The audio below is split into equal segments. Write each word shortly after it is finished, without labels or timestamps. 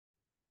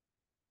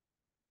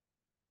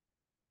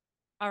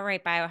All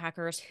right,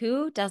 biohackers,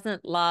 who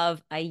doesn't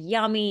love a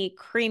yummy,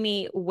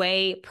 creamy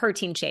whey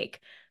protein shake?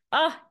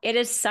 Oh, it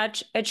is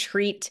such a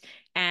treat.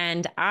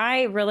 And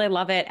I really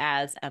love it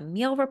as a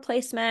meal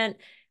replacement,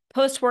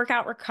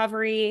 post-workout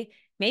recovery,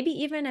 maybe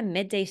even a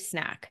midday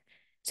snack.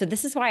 So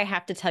this is why I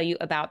have to tell you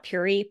about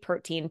Puri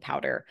protein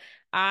powder.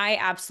 I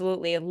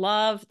absolutely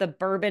love the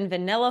bourbon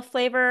vanilla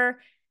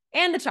flavor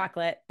and the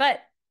chocolate, but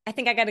I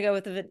think I got to go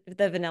with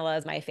the vanilla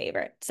as my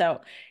favorite.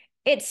 So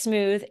it's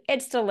smooth,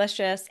 it's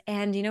delicious,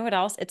 and you know what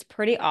else? It's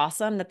pretty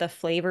awesome that the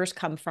flavors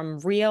come from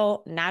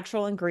real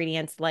natural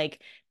ingredients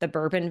like the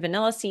bourbon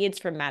vanilla seeds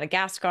from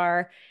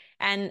Madagascar.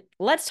 And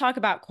let's talk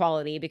about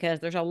quality because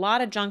there's a lot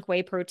of junk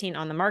whey protein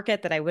on the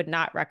market that I would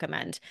not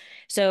recommend.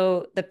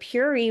 So, the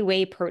Puree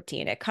whey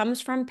protein, it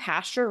comes from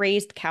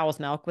pasture-raised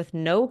cow's milk with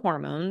no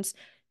hormones,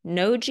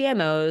 no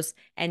GMOs,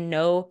 and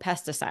no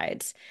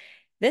pesticides.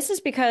 This is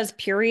because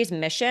Puree's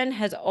mission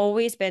has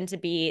always been to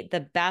be the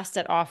best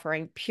at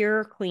offering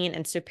pure, clean,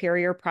 and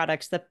superior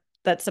products that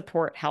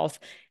support health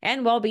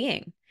and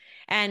well-being.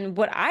 And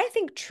what I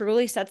think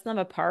truly sets them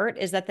apart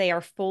is that they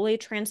are fully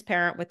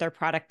transparent with their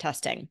product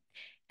testing.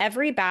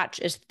 Every batch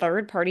is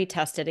third-party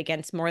tested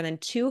against more than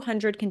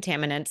 200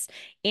 contaminants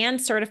and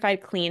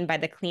certified clean by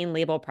the Clean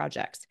Label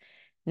Project.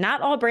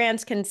 Not all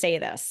brands can say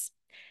this.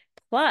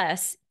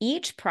 Plus,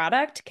 each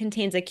product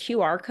contains a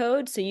QR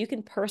code so you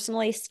can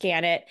personally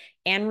scan it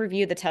and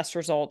review the test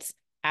results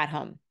at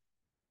home.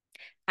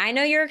 I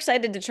know you're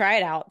excited to try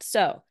it out.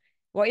 So,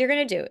 what you're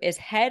going to do is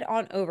head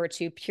on over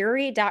to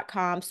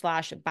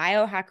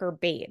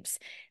puri.com/biohackerbabes.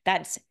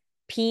 That's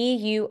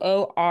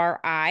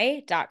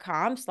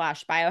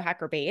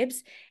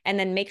PUORI.com/biohackerbabes. And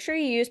then make sure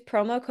you use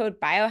promo code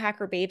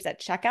biohackerbabes at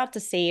checkout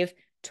to save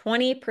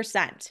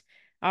 20%.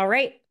 All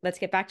right, let's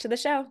get back to the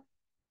show.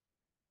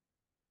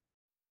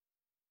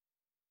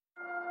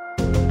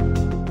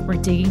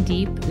 We're digging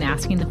deep and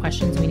asking the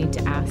questions we need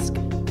to ask.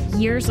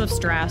 Years of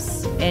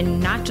stress, and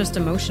not just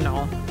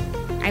emotional.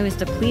 I was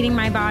depleting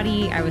my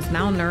body. I was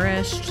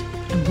malnourished.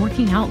 I'm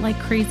working out like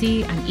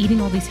crazy. I'm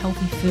eating all these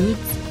healthy foods.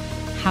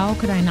 How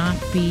could I not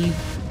be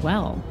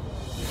well?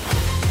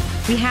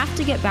 We have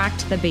to get back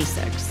to the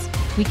basics.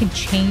 We can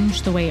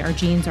change the way our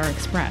genes are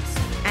expressed.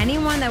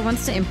 Anyone that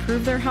wants to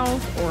improve their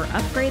health or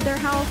upgrade their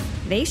health,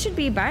 they should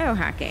be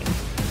biohacking.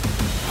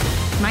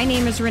 My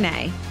name is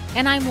Renee.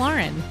 And I'm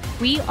Lauren.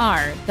 We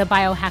are the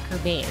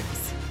Biohacker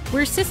Babes.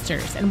 We're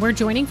sisters, and we're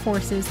joining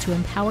forces to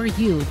empower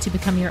you to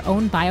become your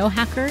own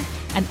biohacker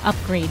and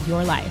upgrade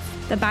your life.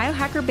 The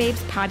Biohacker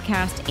Babes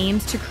podcast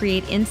aims to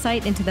create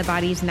insight into the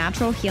body's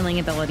natural healing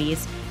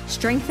abilities,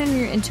 strengthen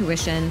your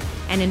intuition,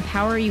 and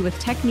empower you with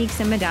techniques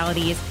and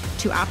modalities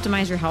to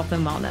optimize your health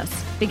and wellness.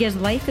 Because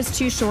life is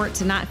too short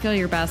to not feel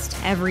your best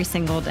every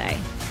single day.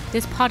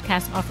 This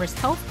podcast offers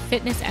health,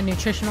 fitness, and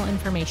nutritional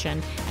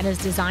information and is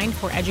designed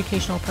for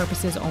educational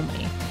purposes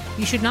only.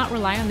 You should not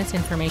rely on this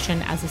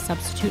information as a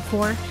substitute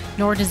for,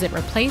 nor does it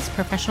replace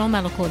professional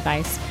medical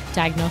advice,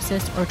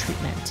 diagnosis, or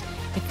treatment.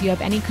 If you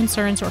have any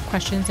concerns or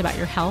questions about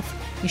your health,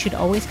 you should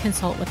always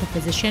consult with a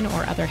physician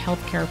or other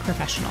healthcare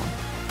professional.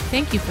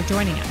 Thank you for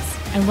joining us,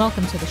 and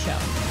welcome to the show.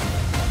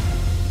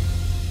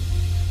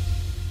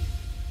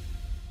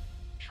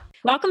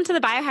 Welcome to the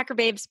Biohacker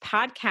Babes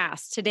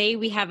podcast. Today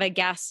we have a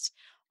guest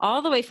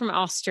all the way from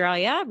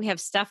Australia. We have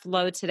Steph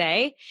Lowe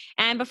today.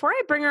 And before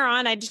I bring her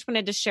on, I just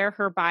wanted to share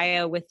her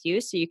bio with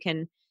you so you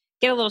can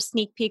get a little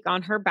sneak peek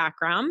on her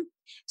background.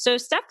 So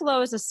Steph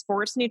Lowe is a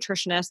sports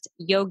nutritionist,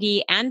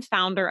 yogi, and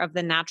founder of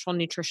The Natural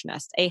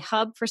Nutritionist, a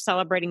hub for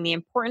celebrating the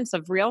importance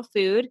of real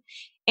food.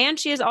 And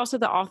she is also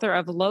the author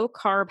of Low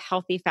Carb,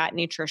 Healthy Fat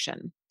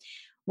Nutrition.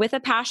 With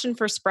a passion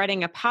for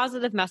spreading a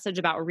positive message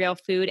about real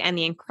food and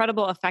the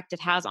incredible effect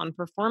it has on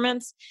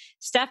performance,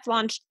 Steph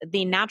launched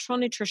The Natural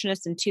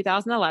Nutritionist in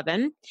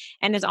 2011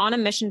 and is on a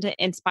mission to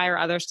inspire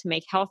others to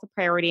make health a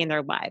priority in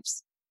their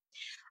lives.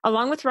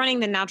 Along with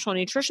running The Natural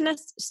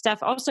Nutritionist,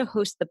 Steph also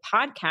hosts the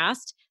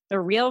podcast, The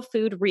Real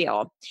Food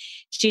Reel.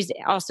 She's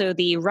also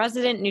the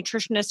resident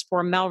nutritionist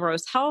for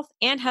Melrose Health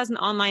and has an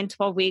online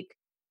 12-week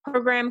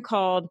program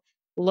called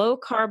Low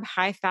Carb,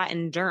 High Fat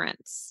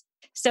Endurance.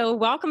 So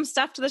welcome,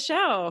 Steph, to the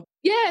show.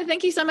 Yeah,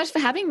 thank you so much for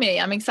having me.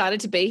 I'm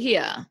excited to be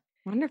here.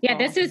 Wonderful. Yeah,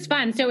 this is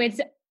fun. So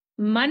it's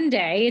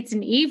Monday. It's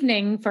an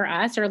evening for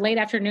us, or late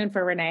afternoon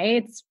for Renee.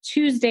 It's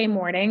Tuesday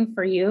morning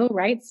for you,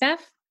 right,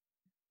 Steph?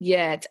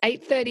 Yeah, it's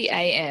 8:30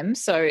 a.m.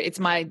 So it's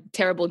my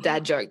terrible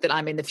dad joke that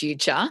I'm in the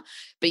future.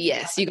 But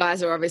yes, you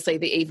guys are obviously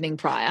the evening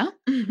prior.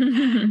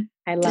 I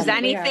love Does it.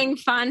 anything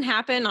fun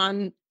happen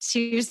on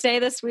Tuesday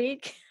this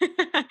week?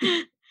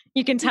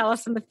 You can tell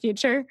us in the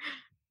future.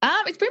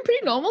 It's been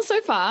pretty normal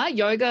so far.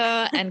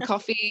 Yoga and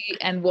coffee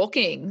and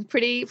walking.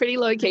 Pretty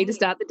low key to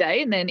start the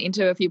day, and then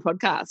into a few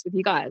podcasts with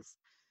you guys.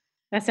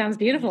 That sounds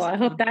beautiful. I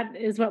hope that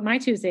is what my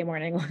Tuesday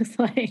morning looks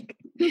like.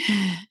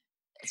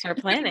 Start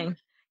planning.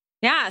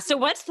 Yeah. So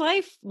what's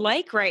life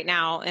like right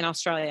now in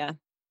Australia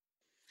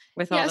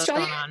with all this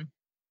going on?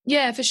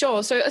 Yeah, for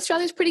sure. So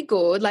Australia's pretty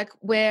good. Like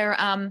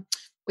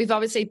we've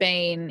obviously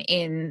been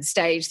in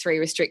stage 3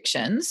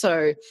 restrictions.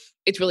 So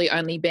it's really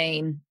only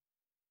been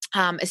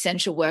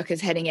essential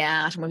workers heading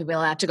out, and we've been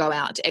allowed to go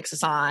out to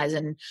exercise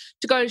and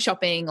to go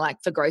shopping, like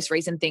for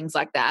groceries and things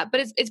like that.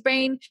 But it's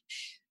been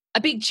a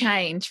big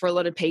change for a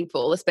lot of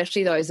people,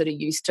 especially those that are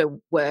used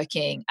to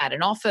working at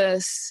an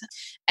office,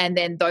 and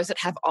then those that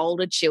have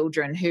older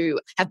children who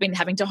have been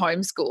having to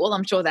homeschool.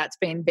 I'm sure that's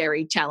been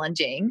very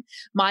challenging.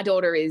 My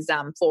daughter is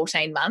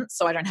 14 months,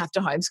 so I don't have to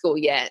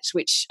homeschool yet,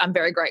 which I'm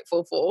very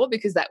grateful for,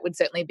 because that would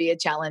certainly be a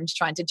challenge,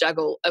 trying to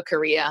juggle a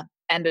career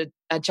and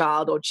a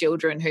child or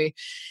children who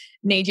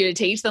need you to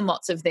teach them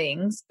lots of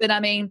things. But I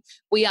mean,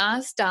 we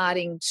are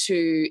starting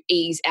to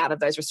ease out of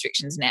those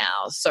restrictions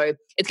now. So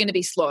it's going to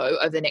be slow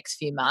over the next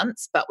few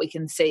months, but we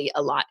can see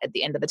a light at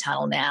the end of the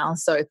tunnel now.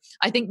 So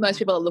I think most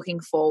people are looking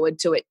forward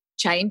to it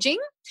changing.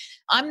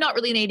 I'm not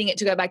really needing it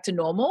to go back to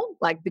normal,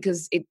 like,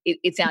 because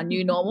it's our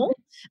new normal,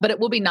 but it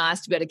will be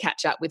nice to be able to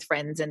catch up with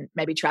friends and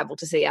maybe travel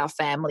to see our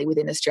family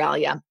within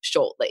Australia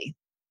shortly.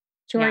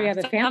 Sure, yeah,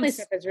 the family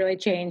stuff has really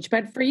changed.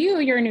 But for you,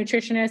 you're a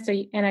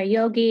nutritionist and a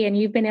yogi, and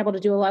you've been able to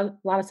do a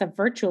lot of stuff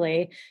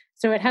virtually.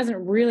 So it hasn't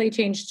really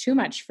changed too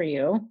much for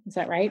you. Is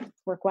that right,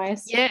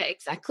 work-wise? Yeah,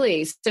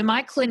 exactly. So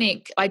my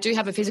clinic, I do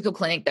have a physical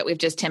clinic that we've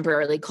just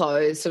temporarily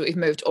closed. So we've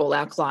moved all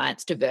our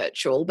clients to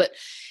virtual. But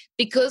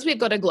because we've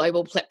got a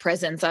global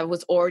presence, I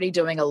was already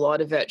doing a lot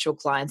of virtual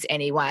clients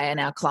anyway, and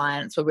our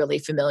clients were really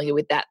familiar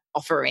with that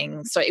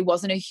offering. So it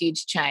wasn't a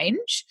huge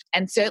change.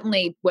 And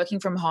certainly working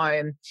from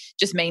home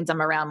just means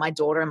I'm around my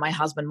daughter and my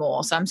husband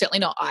more. So I'm certainly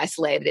not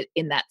isolated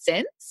in that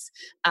sense.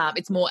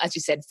 It's more, as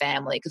you said,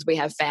 family, because we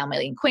have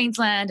family in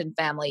Queensland and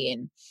family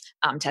in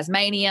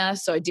Tasmania,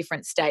 so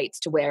different states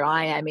to where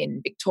I am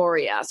in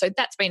Victoria. So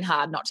that's been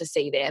hard not to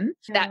see them.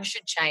 Yeah. That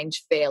should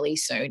change fairly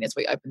soon as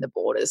we open the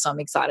borders. So I'm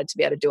excited to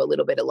be able to do a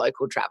little bit of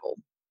local travel.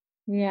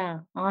 Yeah,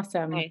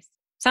 awesome. Nice.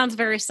 Sounds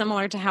very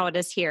similar to how it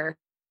is here,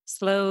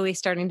 slowly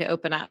starting to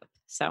open up.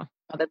 So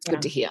that's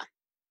good to hear.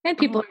 And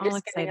people are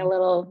just getting a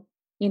little,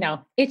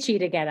 itchy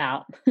to get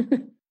out.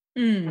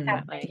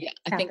 Yeah,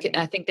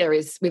 I think there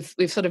is.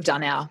 We've sort of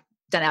done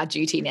our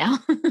duty now.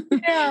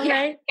 Yeah,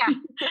 right. Yeah.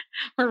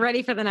 We're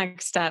ready for the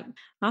next step.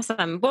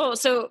 Awesome. Well,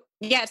 so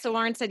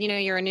Lauren said,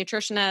 you're a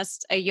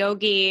nutritionist, a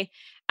yogi.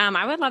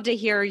 I would love to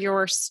hear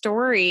your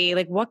story.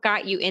 Like, what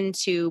got you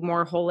into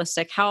more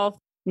holistic health,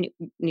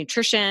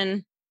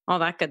 nutrition, all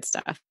that good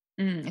stuff?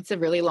 It's a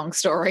really long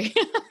story.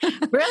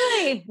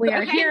 Really? We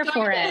are here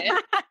for it.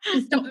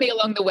 Stop me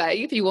along the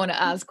way if you want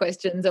to ask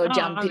questions or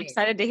jump in. I'm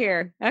excited to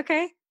hear.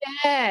 Okay.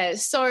 Yeah.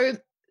 So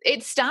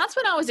it starts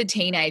when I was a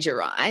teenager,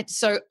 right?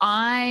 So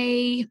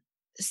I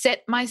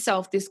set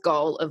myself this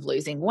goal of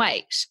losing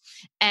weight.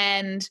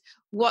 And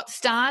what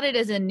started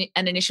as an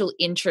initial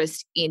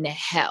interest in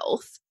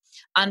health,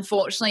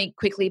 unfortunately,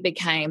 quickly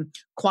became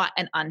quite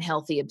an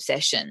unhealthy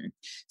obsession.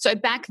 So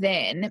back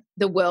then,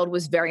 the world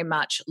was very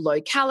much low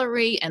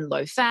calorie and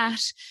low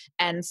fat.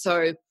 And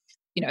so,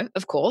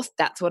 of course,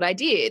 that's what I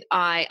did.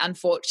 I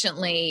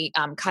unfortunately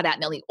cut out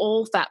nearly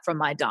all fat from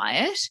my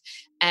diet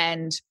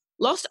and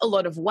lost a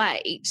lot of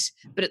weight.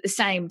 But at the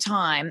same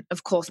time,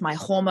 of course, my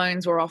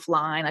hormones were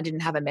offline. I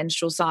didn't have a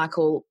menstrual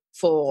cycle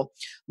for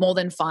more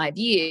than 5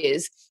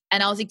 years.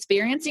 And I was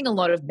experiencing a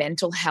lot of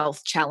mental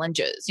health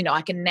challenges.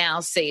 I can now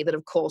see that,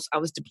 of course, I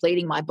was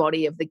depleting my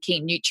body of the key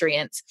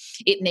nutrients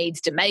it needs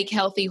to make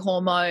healthy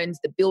hormones,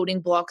 the building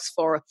blocks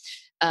for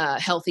a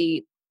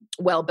healthy,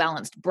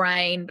 well-balanced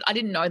brain. But I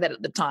didn't know that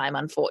at the time,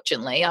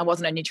 unfortunately. I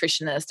wasn't a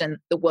nutritionist and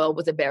the world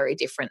was a very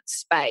different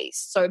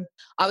space. So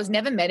I was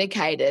never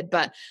medicated,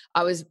 but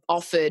I was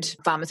offered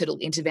pharmaceutical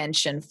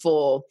intervention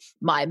for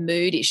my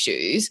mood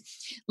issues.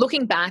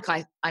 Looking back,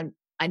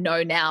 I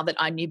know now that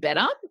I knew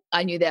better.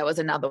 I knew there was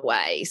another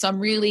way. So I'm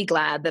really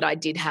glad that I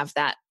did have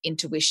that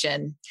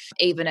intuition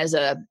even as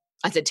a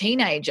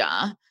teenager,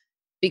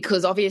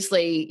 because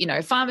obviously,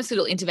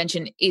 pharmaceutical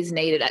intervention is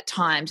needed at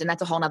times, and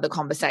that's a whole nother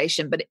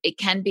conversation, but it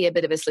can be a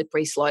bit of a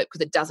slippery slope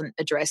because it doesn't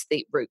address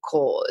the root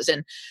cause.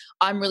 And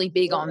I'm really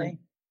big on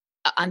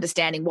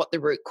understanding what the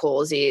root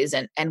cause is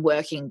and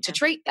working to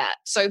treat that.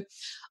 So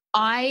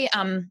I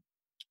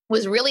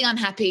was really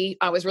unhappy.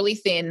 I was really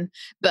thin,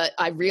 but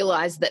I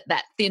realized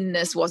that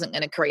thinness wasn't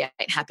going to create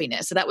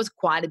happiness. So that was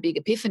quite a big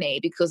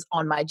epiphany, because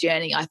on my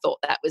journey, I thought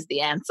that was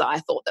the answer. I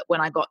thought that when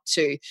I got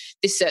to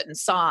this certain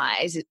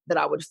size, that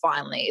I would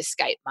finally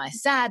escape my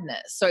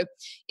sadness. So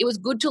it was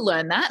good to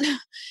learn that,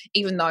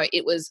 even though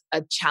it was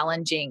a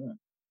challenging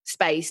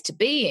space to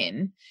be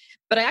in.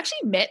 But I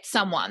actually met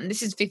someone,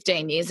 this is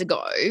 15 years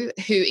ago,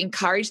 who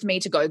encouraged me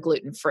to go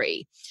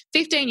gluten-free.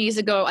 15 years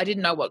ago, I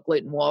didn't know what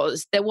gluten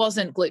was. There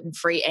wasn't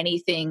gluten-free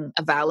anything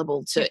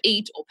available to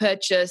eat or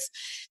purchase.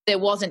 There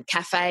wasn't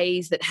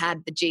cafes that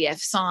had the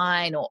GF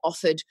sign or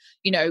offered,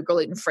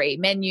 gluten-free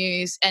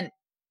menus. And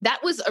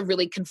that was a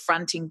really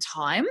confronting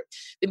time,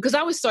 because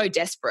I was so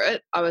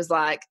desperate. I was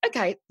like,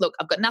 okay, look,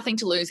 I've got nothing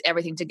to lose,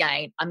 everything to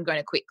gain. I'm going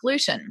to quit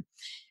gluten.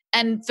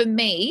 And for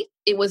me,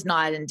 it was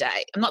night and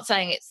day. I'm not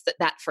saying it's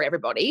that for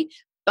everybody,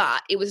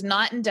 but it was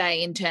night and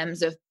day in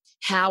terms of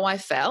how I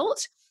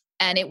felt.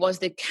 And it was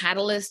the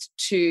catalyst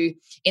to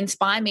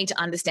inspire me to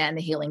understand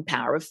the healing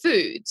power of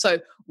food. So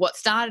what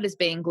started as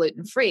being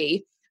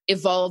gluten-free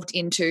evolved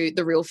into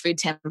the real food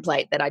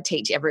template that I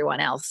teach everyone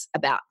else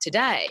about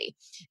today.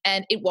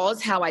 And it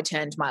was how I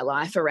turned my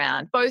life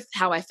around, both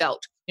how I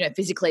felt,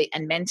 physically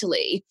and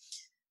mentally,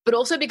 but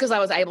also because I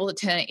was able to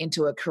turn it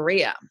into a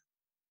career.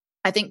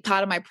 I think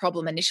part of my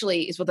problem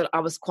initially is that I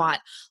was quite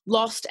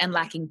lost and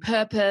lacking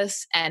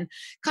purpose and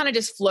kind of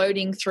just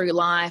floating through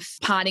life,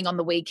 partying on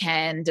the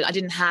weekend. And I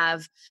didn't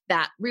have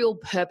that real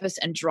purpose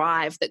and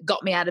drive that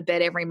got me out of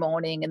bed every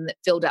morning and that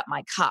filled up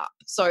my cup.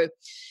 So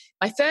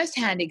my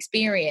firsthand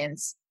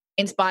experience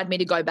inspired me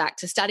to go back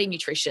to study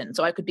nutrition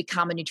so I could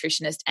become a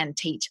nutritionist and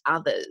teach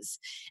others.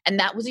 And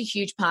that was a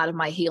huge part of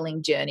my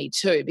healing journey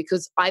too,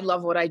 because I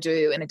love what I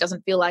do and it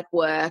doesn't feel like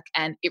work.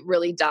 And it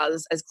really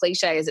does, as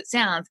cliche as it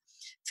sounds,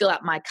 fill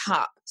up my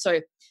cup. So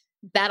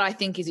that I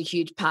think is a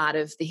huge part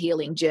of the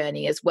healing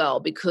journey as well,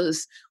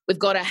 because we've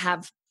got to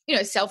have,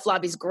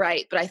 self-love is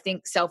great, but I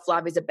think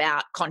self-love is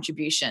about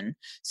contribution.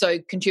 So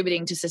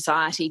contributing to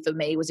society for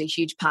me was a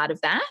huge part of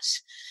that.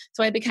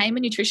 So I became a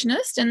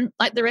nutritionist and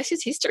like the rest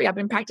is history. I've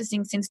been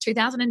practicing since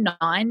 2009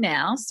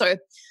 now. So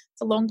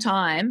it's a long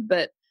time,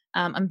 but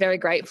I'm very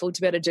grateful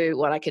to be able to do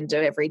what I can do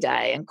every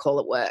day and call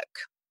it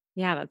work.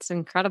 Yeah, that's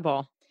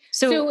incredible.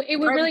 So it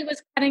really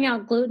was cutting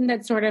out gluten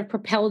that sort of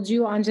propelled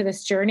you onto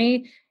this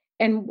journey.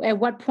 And at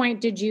what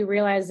point did you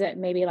realize that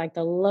maybe like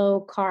the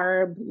low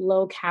carb,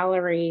 low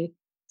calorie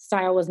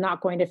style was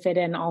not going to fit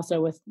in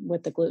also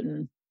with the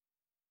gluten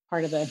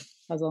part of the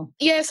puzzle?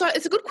 Yeah, so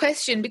it's a good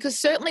question because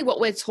certainly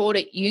what we're taught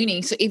at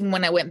uni, so even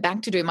when I went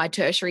back to do my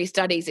tertiary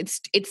studies,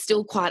 it's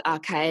still quite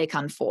archaic,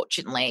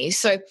 unfortunately.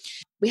 So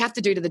we have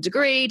to do to the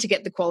degree to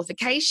get the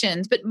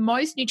qualifications, but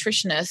most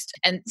nutritionists,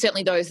 and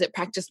certainly those that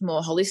practice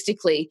more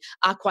holistically,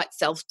 are quite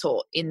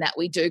self-taught in that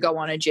we do go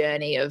on a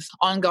journey of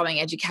ongoing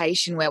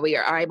education where we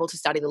are able to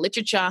study the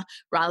literature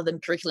rather than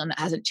curriculum that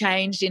hasn't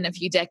changed in a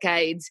few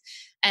decades.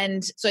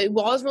 And so it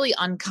was really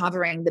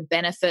uncovering the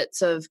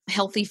benefits of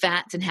healthy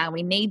fats and how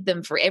we need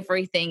them for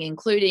everything,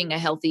 including a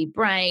healthy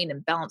brain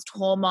and balanced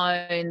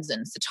hormones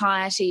and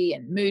satiety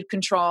and mood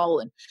control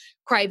and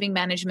craving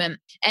management.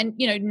 And,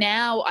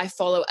 now I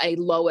follow a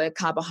lower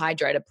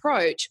carbohydrate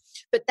approach,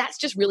 but that's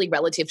just really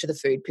relative to the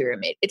food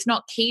pyramid. It's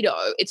not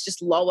keto, it's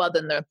just lower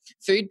than the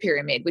food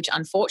pyramid, which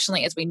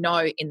unfortunately, as we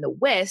know in the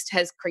West,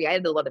 has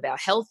created a lot of our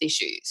health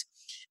issues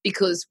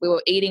because we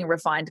were eating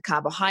refined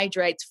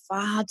carbohydrates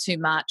far too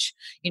much,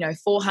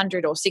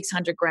 400 or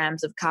 600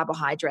 grams of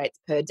carbohydrates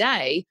per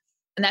day.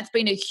 And that's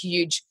been a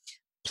huge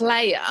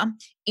player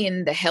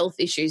in the health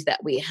issues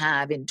that we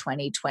have in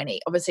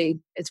 2020. Obviously,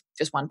 it's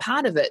just one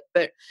part of it,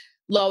 but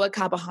lower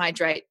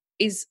carbohydrate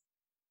is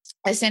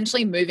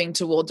essentially moving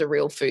towards a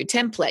real food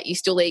template. You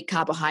still eat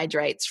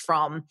carbohydrates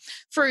from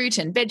fruit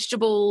and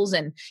vegetables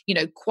and,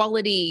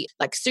 quality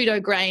like pseudo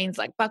grains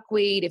like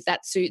buckwheat, if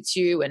that suits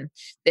you. And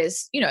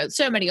there's,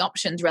 so many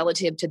options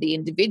relative to the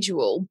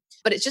individual,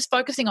 but it's just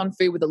focusing on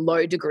food with a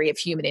low degree of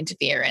human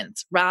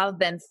interference rather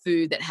than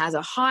food that has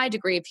a high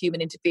degree of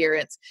human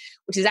interference,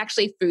 which is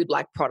actually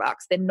food-like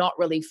products. They're not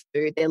really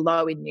food. They're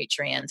low in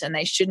nutrients and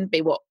they shouldn't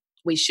be what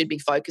we should be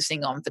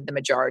focusing on for the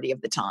majority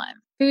of the time.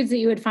 Foods that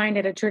you would find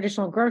at a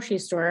traditional grocery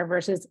store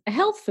versus a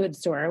health food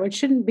store, which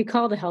shouldn't be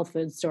called a health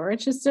food store.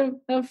 It's just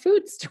a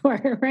food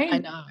store, right? I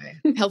know.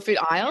 Health food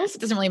aisles,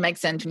 it doesn't really make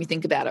sense when you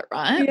think about it,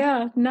 right?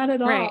 Yeah, not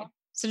at all. Right.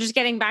 So just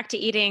getting back to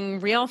eating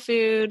real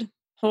food,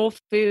 whole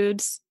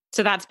foods.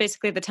 So that's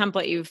basically the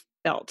template you've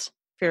built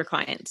for your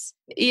clients.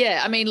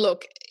 Yeah. I mean,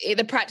 look,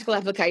 the practical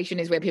application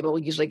is where people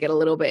usually get a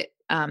little bit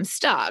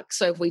stuck.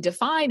 So if we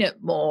define it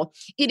more,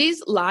 it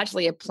is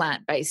largely a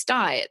plant-based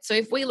diet. So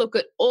if we look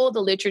at all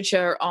the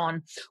literature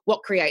on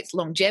what creates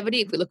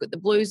longevity, if we look at the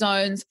blue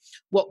zones,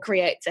 what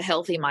creates a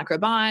healthy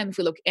microbiome, if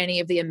we look at any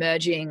of the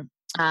emerging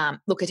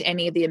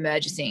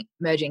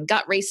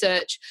gut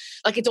research,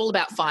 like it's all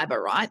about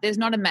fiber, right? There's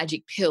not a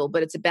magic pill,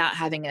 but it's about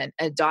having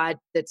a diet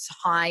that's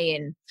high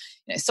in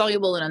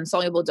soluble and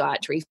insoluble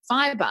dietary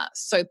fiber.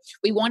 So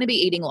we want to be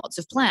eating lots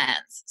of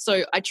plants.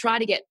 So I try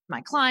to get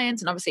my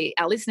clients and obviously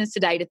our listeners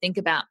today to think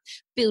about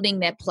building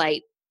their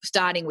plate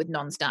starting with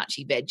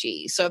non-starchy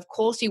veggies. So of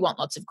course you want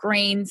lots of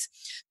greens,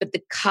 but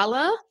the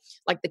color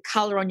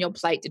on your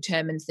plate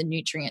determines the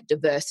nutrient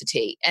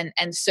diversity.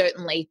 And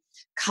certainly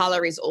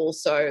color is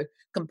also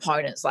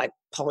components like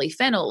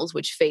polyphenols,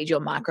 which feed your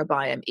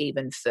microbiome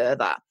even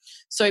further.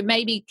 So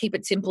maybe keep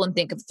it simple and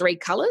think of 3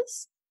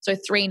 colors. So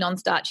 3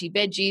 non-starchy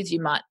veggies,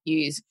 you might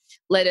use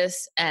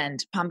lettuce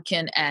and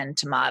pumpkin and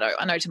tomato.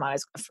 I know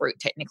tomato's a fruit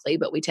technically,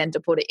 but we tend to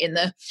put it in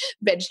the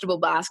vegetable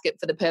basket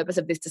for the purpose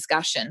of this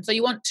discussion. So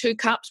you want 2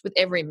 cups with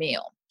every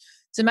meal.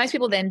 So most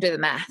people then do the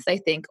math. They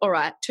think, all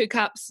right, 2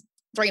 cups,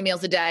 3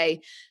 meals a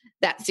day,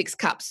 that's 6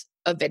 cups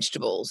of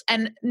vegetables.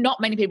 And not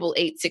many people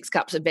eat 6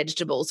 cups of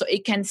vegetables. So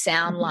it can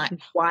sound like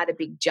quite a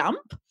big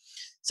jump.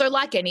 So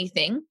like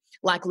anything,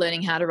 like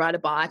learning how to ride a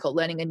bike or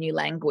learning a new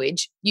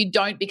language, you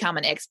don't become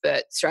an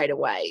expert straight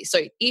away.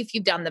 So if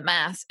you've done the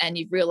maths and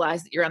you've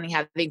realized that you're only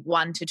having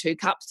 1 to 2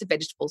 cups of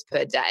vegetables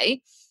per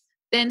day,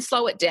 then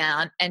slow it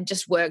down and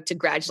just work to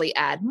gradually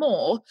add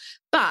more.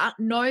 But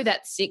know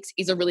that 6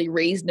 is a really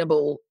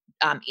reasonable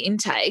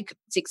intake,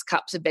 6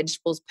 cups of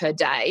vegetables per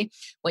day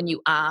when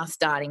you are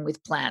starting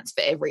with plants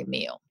for every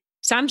meal.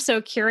 So I'm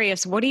so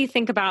curious, what do you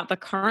think about the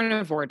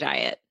carnivore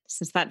diet,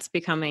 since that's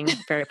becoming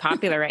very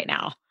popular right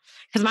now?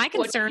 Because my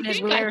concern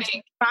is where's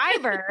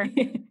fiber.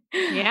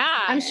 Yeah.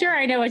 I'm sure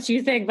I know what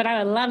you think, but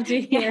I would love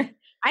to hear. Yeah.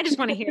 I just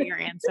want to hear your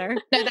answer.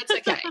 No, that's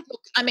okay.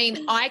 Look, I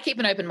mean, I keep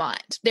an open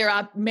mind. There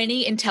are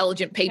many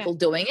intelligent people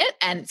doing it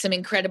and some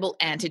incredible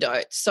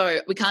antidotes.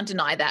 So we can't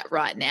deny that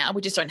right now.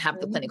 We just don't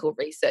have the clinical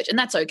research, and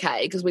that's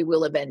okay because we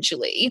will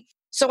eventually.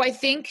 So I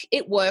think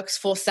it works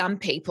for some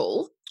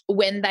people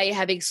when they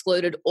have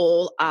excluded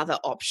all other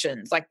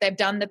options. Like they've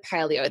done the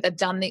paleo, they've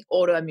done the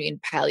autoimmune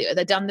paleo,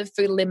 they've done the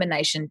food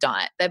elimination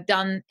diet, they've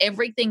done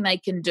everything they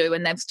can do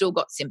and they've still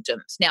got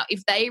symptoms. Now,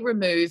 if they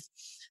remove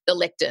the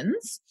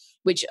lectins,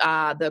 which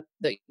are the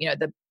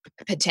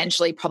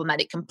potentially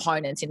problematic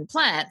components in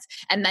plants,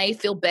 and they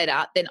feel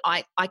better, then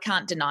I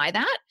can't deny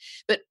that.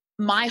 But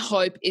my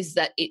hope is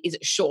that it is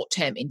a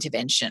short-term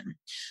intervention.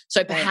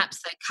 So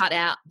perhaps they cut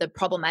out the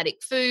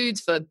problematic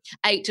foods for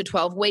 8 to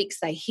 12 weeks,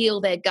 they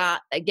heal their gut,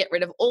 they get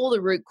rid of all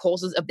the root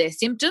causes of their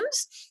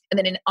symptoms, and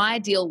then an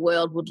ideal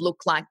world would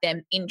look like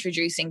them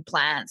introducing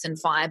plants and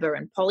fiber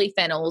and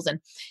polyphenols and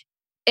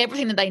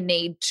everything that they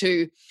need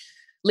to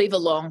live a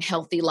long,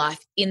 healthy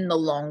life in the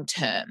long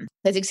term.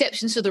 There's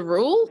exceptions to the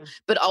rule,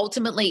 but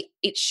ultimately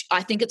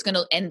I think it's going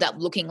to end up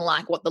looking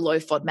like what the low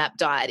FODMAP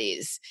diet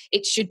is.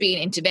 It should be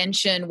an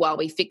intervention while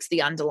we fix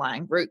the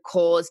underlying root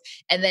cause.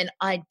 And then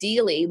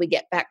ideally we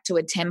get back to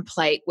a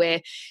template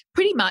where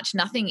pretty much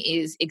nothing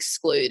is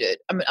excluded.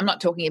 I'm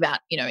not talking about,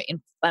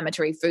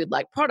 inflammatory food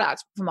like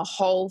products. From a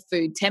whole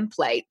food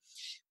template,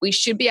 we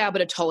should be able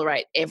to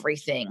tolerate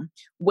everything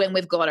when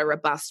we've got a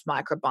robust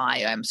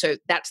microbiome. So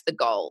that's the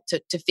goal,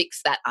 to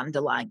fix that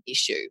underlying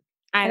issue.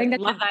 I think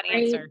that's love that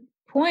answer.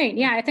 Point.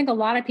 Yeah, I think a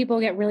lot of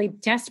people get really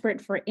desperate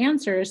for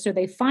answers. So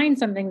they find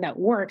something that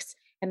works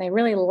and they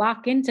really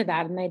lock into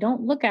that, and they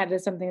don't look at it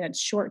as something that's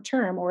short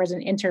term or as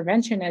an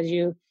intervention, as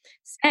you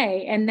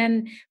say. And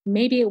then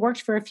maybe it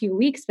worked for a few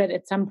weeks, but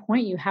at some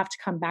point you have to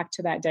come back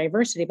to that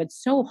diversity. But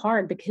it's so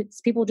hard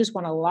because people just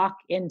want to lock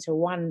into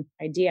one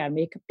idea and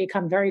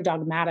become very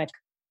dogmatic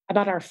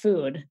about our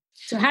food.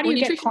 So how do you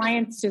get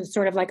clients to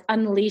sort of like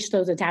unleash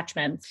those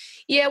attachments?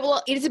 Yeah,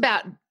 well, it is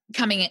about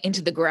coming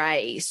into the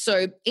gray.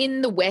 So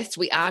in the West,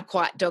 we are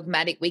quite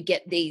dogmatic. We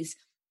get these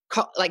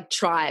like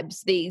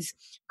tribes, these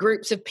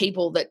groups of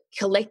people that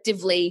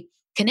collectively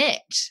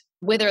connect,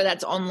 whether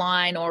that's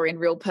online or in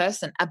real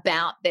person,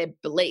 about their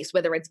beliefs,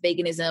 whether it's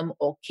veganism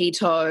or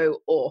keto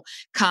or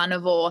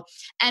carnivore.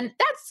 And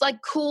that's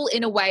like cool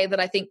in a way that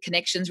I think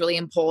connection's really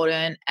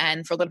important.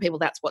 And for a lot of people,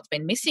 that's what's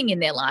been missing in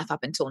their life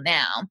up until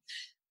now.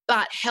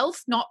 But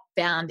health's not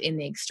found in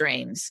the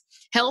extremes.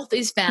 Health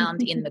is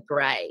found in the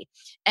gray.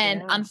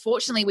 And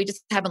unfortunately, we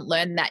just haven't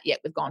learned that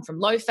yet. We've gone from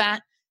low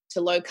fat to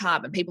low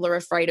carb, and people are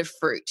afraid of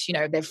fruit.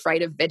 They're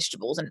afraid of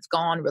vegetables, and it's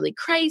gone really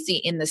crazy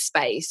in the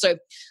space. So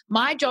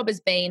my job has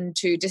been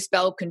to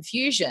dispel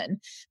confusion,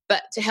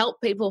 but to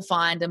help people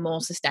find a more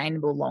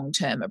sustainable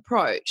long-term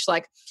approach.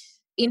 Like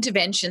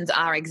interventions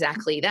are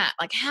exactly that.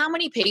 Like how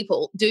many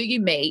people do you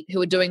meet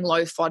who are doing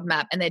low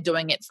FODMAP and they're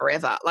doing it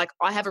forever? Like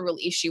I have a real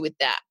issue with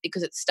that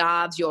because it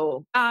starves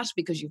your gut,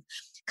 because you've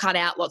cut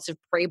out lots of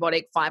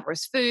prebiotic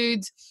fibrous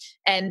foods,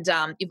 and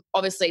you've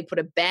obviously put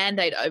a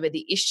Band-Aid over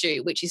the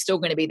issue, which is still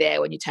going to be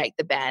there when you take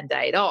the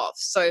Band-Aid off.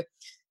 So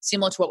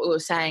similar to what we were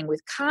saying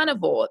with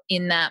carnivore,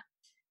 in that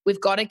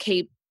we've got to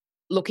keep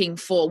looking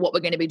for what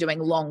we're going to be doing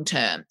long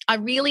term. I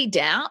really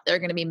doubt there are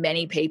going to be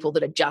many people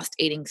that are just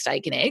eating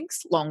steak and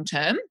eggs long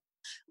term.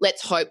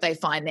 Let's hope they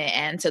find their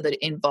answer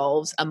that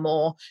involves a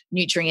more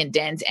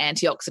nutrient-dense,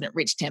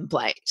 antioxidant-rich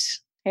template.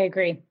 I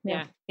agree.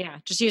 Yeah.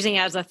 Just using it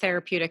as a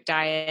therapeutic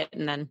diet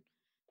and then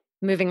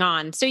moving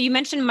on. So you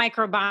mentioned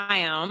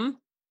microbiome.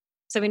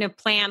 So we know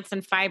plants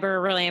and fiber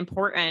are really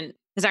important.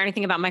 Is there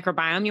anything about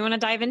microbiome you want to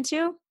dive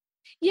into?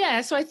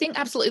 Yeah, so I think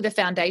absolutely the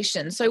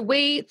foundation. So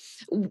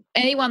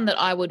anyone that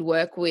I would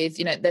work with,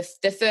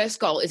 the first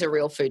goal is a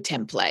real food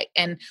template.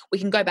 And we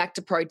can go back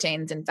to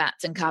proteins and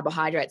fats and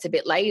carbohydrates a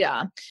bit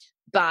later.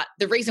 But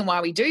the reason why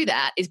we do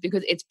that is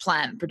because it's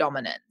plant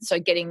predominant. So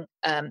getting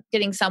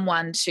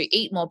someone to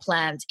eat more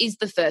plants is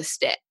the first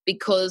step,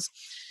 because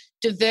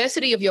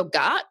diversity of your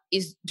gut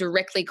is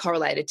directly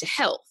correlated to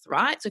health,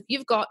 right? So if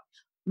you've got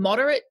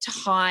moderate to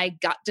high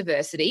gut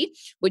diversity,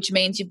 which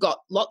means you've got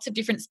lots of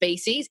different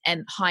species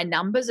and high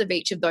numbers of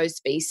each of those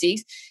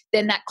species,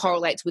 then that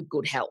correlates with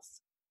good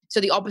health. So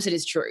the opposite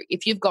is true.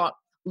 If you've got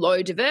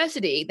low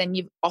diversity, then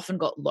you've often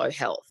got low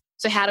health.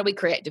 So how do we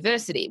create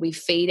diversity? We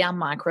feed our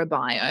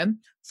microbiome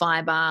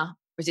fiber,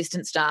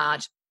 resistant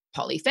starch,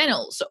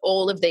 polyphenols. So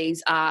all of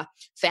these are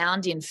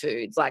found in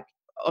foods. Like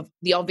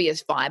the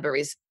obvious fiber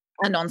is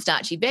a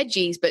non-starchy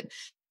veggies, but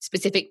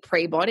specific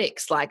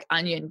prebiotics like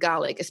onion,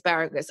 garlic,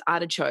 asparagus,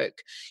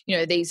 artichoke,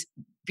 these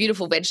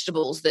beautiful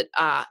vegetables that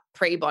are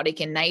prebiotic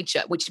in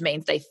nature, which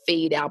means they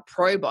feed our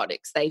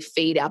probiotics, they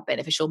feed our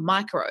beneficial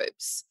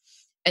microbes.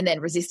 And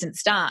then resistant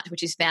starch,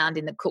 which is found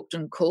in the cooked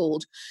and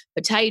cooled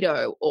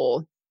potato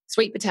or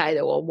sweet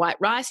potato or white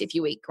rice if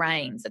you eat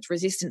grains. That's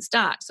resistant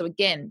starch. So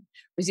again,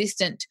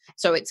 resistant.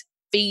 So it's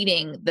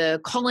feeding the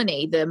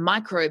colony, the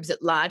microbes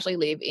that largely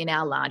live in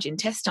our large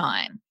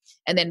intestine.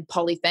 And then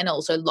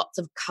polyphenol, so lots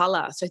of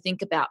color. So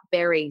think about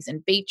berries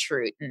and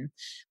beetroot and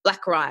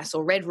black rice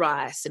or red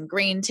rice and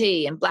green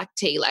tea and black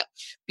tea, like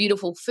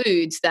beautiful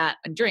foods that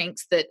and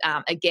drinks that,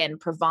 again,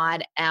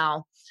 provide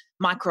our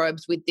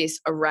microbes with this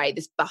array,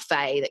 this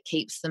buffet that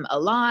keeps them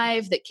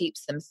alive, that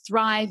keeps them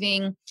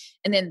thriving.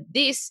 And then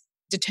this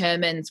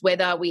determines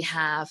whether we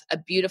have a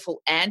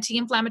beautiful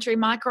anti-inflammatory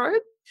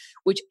microbe,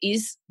 which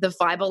is the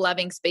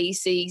fiber-loving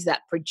species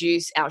that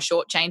produce our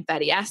short-chain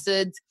fatty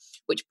acids,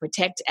 which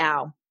protect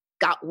our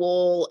gut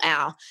wall,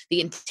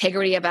 the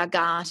integrity of our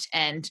gut,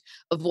 and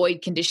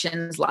avoid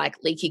conditions like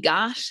leaky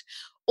gut.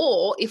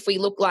 Or if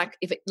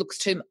it looks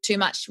too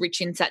much rich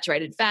in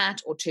saturated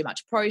fat or too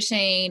much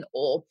protein,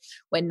 or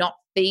we're not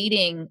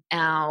feeding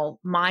our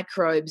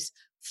microbes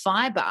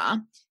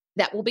fiber,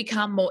 that will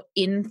become more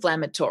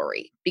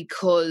inflammatory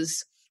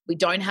because we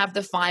don't have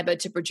the fiber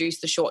to produce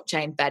the short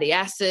chain fatty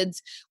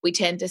acids. We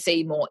tend to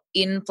see more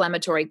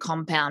inflammatory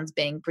compounds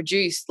being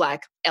produced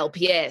like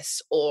LPS,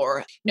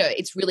 or,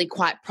 it's really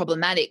quite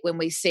problematic when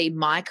we see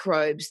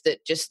microbes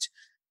that just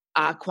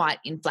are quite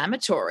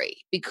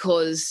inflammatory,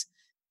 because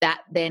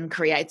that then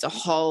creates a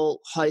whole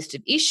host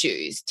of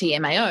issues.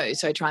 TMAO,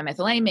 so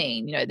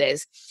trimethylamine,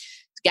 there's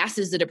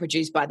gases that are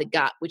produced by the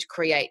gut which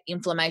create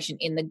inflammation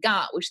in the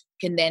gut, which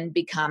can then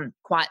become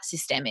quite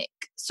systemic.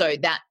 So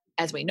that,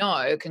 as we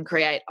know, can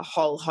create a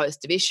whole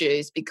host of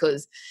issues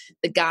because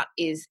the gut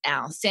is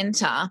our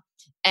center,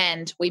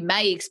 and we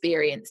may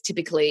experience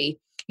typically,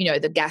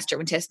 the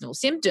gastrointestinal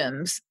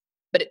symptoms,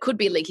 but it could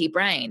be leaky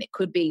brain, it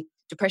could be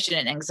depression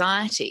and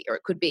anxiety, or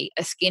it could be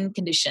a skin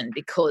condition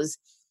because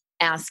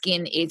our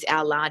skin is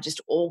our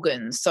largest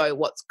organ. So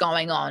what's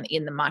going on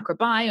in the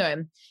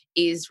microbiome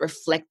is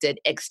reflected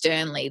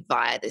externally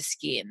via the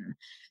skin.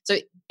 So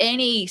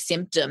any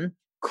symptom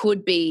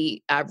could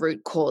be a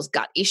root cause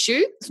gut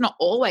issue. It's not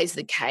always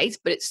the case,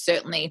 but it's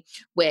certainly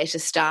where to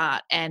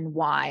start and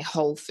why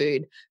whole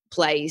food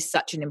plays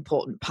such an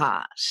important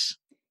part.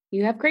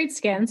 You have great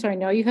skin, so I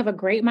know you have a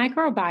great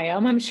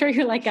microbiome. I'm sure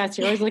you're like us.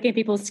 You're always looking at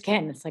people's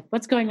skin. It's like,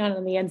 what's going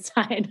on the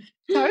inside?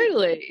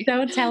 Totally.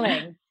 So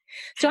telling.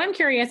 So I'm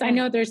curious. I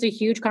know there's a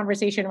huge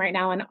conversation right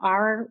now in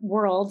our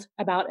world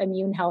about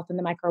immune health and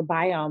the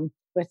microbiome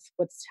with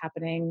what's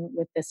happening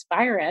with this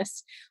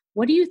virus.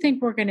 What do you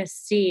think we're going to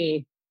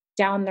see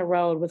down the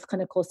road with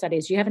clinical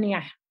studies? Do you have any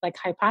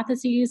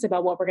hypotheses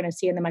about what we're going to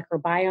see in the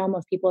microbiome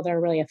of people that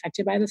are really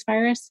affected by this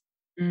virus?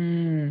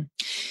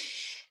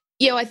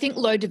 Yeah, I think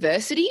low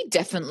diversity,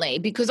 definitely,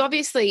 because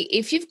obviously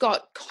if you've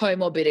got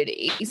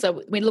comorbidity,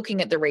 so we're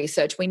looking at the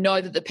research, we know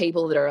that the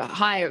people that are at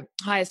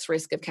highest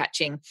risk of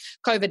catching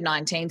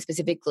COVID-19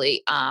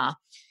 specifically are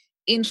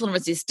insulin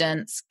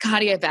resistance,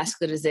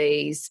 cardiovascular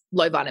disease,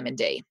 low vitamin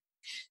D.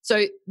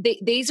 So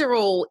these are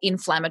all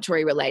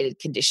inflammatory related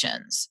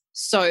conditions.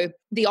 So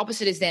the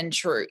opposite is then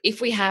true.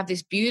 If we have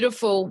this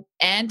beautiful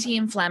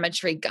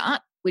anti-inflammatory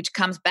gut, which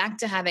comes back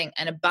to having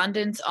an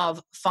abundance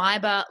of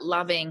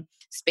fiber-loving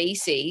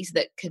species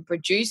that can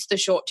produce the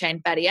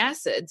short-chain fatty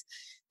acids,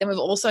 then we've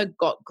also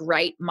got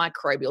great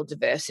microbial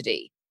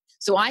diversity.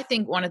 So I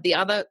think one of the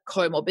other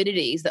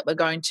comorbidities that we're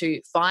going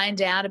to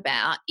find out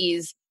about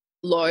is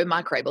low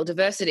microbial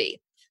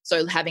diversity.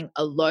 So having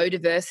a low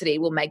diversity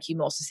will make you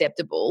more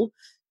susceptible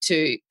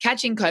to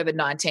catching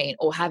COVID-19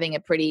 or having a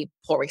pretty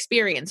poor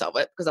experience of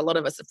it, because a lot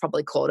of us have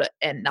probably caught it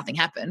and nothing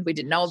happened. We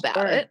didn't know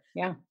about it.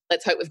 Yeah.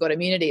 Let's hope we've got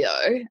immunity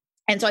though.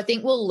 And so I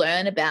think we'll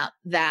learn about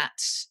that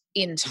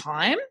in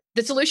time.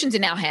 The solution's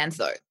in our hands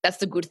though. That's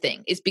the good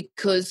thing, is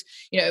because,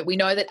 we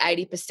know that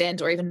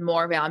 80% or even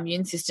more of our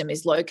immune system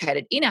is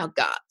located in our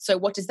gut. So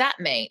what does that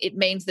mean? It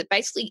means that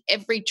basically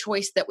every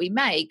choice that we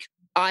make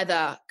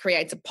either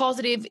creates a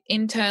positive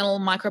internal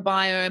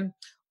microbiome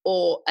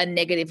or a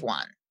negative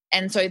one.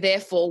 And so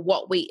therefore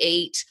what we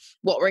eat,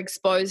 what we're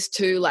exposed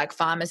to, like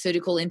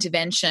pharmaceutical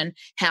intervention,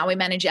 how we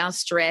manage our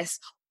stress,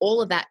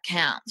 all of that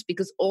counts,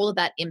 because all of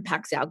that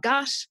impacts our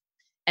gut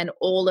and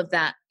all of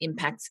that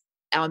impacts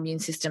our immune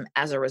system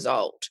as a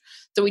result.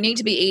 So we need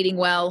to be eating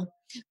well,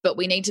 but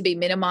we need to be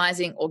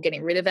minimizing or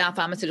getting rid of our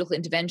pharmaceutical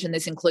intervention.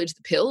 This includes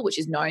the pill, which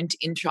is known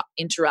to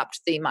interrupt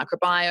the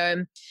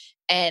microbiome.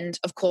 And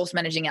of course,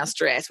 managing our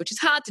stress, which is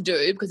hard to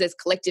do because there's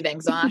collective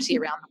anxiety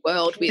around the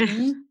world with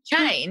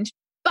change.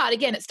 But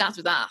again, it starts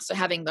with us. So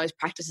having those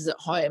practices at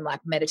home, like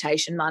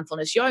meditation,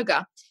 mindfulness,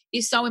 yoga,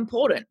 is so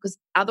important, because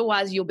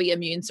otherwise you'll be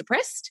immune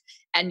suppressed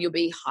and you'll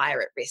be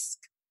higher at risk.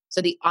 So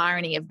the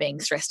irony of being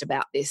stressed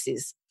about this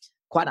is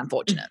quite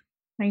unfortunate.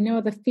 I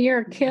know, the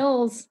fear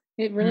kills.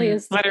 It really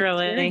is.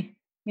 Literally.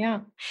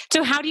 Yeah.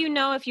 So how do you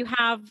know if you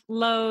have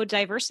low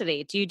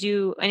diversity? Do you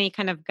do any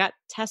kind of gut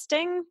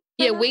testing?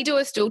 Yeah, we do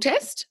a stool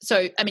test. So,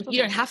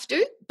 you don't have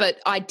to, but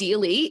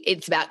ideally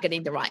it's about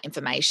getting the right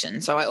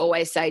information. So I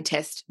always say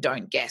test,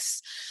 don't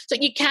guess. So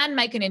you can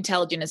make an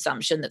intelligent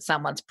assumption that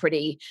someone's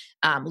pretty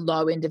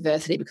low in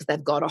diversity because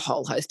they've got a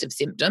whole host of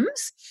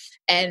symptoms.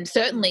 And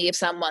certainly if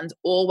someone's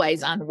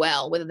always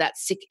unwell, whether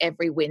that's sick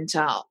every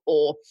winter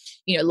or,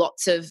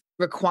 lots of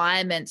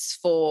requirements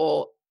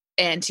for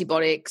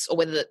antibiotics, or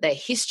whether their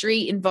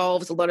history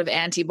involves a lot of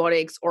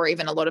antibiotics or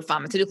even a lot of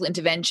pharmaceutical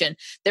intervention,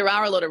 there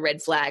are a lot of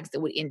red flags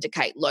that would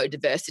indicate low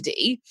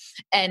diversity.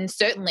 And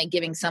certainly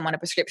giving someone a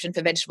prescription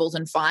for vegetables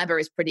and fiber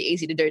is pretty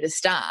easy to do to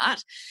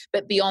start.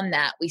 But beyond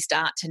that, we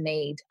start to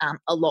need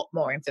a lot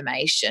more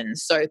information.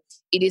 So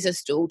it is a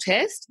stool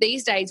test.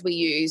 These days we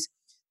use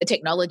the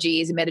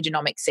technology is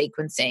metagenomic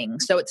sequencing.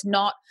 So it's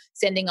not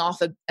sending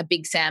off a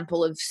big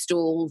sample of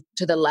stool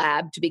to the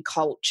lab to be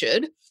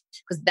cultured,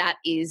 because that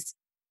is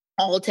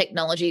old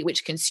technology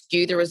which can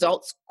skew the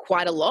results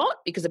quite a lot,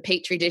 because a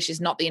petri dish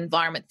is not the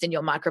environment that's in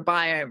your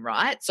microbiome,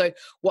 right? So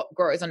what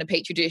grows on a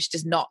petri dish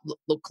does not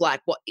look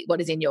like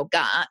what is in your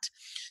gut.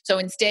 So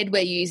instead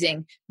we're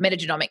using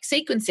metagenomic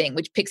sequencing,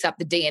 which picks up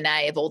the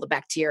DNA of all the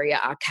bacteria,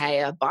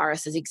 archaea,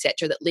 viruses,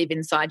 etc., that live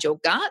inside your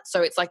gut.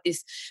 So it's like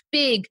this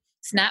big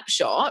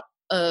snapshot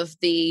of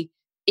the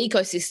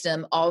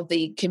ecosystem of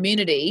the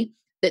community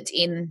that's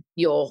in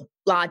your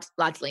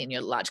largely in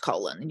your large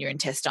colon, in your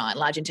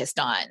large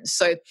intestine.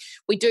 So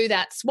we do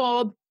that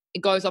swab,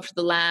 it goes off to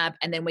the lab,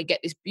 and then we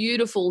get this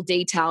beautiful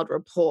detailed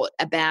report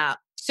about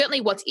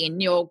certainly what's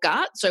in your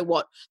gut, so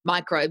what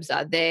microbes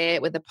are there,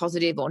 whether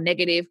positive or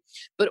negative,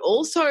 but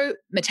also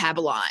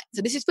metabolite.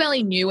 So this is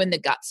fairly new in the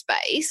gut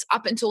space.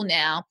 Up until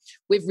now,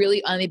 we've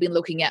really only been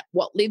looking at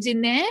what lives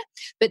in there,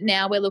 but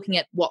now we're looking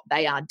at what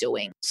they are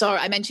doing. So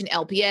I mentioned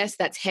LPS,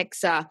 that's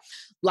hexa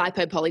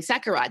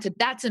lipopolysaccharide. So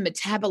that's a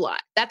metabolite.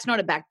 That's not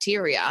a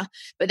bacteria,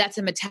 but that's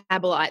a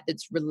metabolite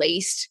that's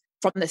released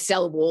from the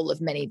cell wall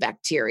of many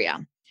bacteria,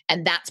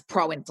 and that's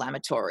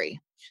pro-inflammatory.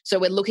 So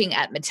we're looking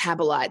at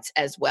metabolites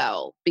as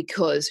well,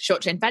 because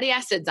short-chain fatty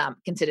acids are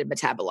considered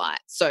metabolites.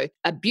 So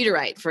a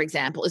butyrate, for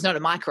example, is not a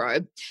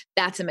microbe.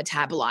 That's a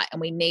metabolite, and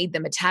we need the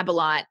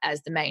metabolite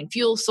as the main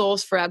fuel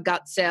source for our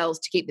gut cells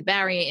to keep the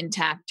barrier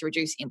intact, to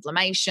reduce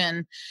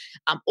inflammation.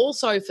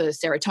 Also for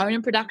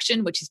serotonin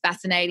production, which is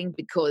fascinating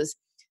because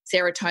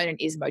serotonin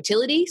is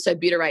motility. So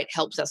butyrate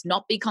helps us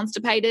not be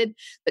constipated,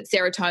 but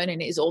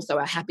serotonin is also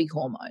a happy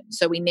hormone.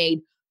 So we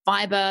need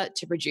fiber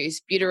to produce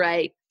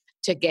butyrate,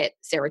 to get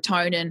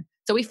serotonin,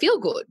 so we feel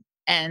good.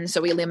 And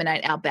so we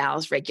eliminate our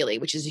bowels regularly,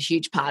 which is a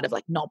huge part of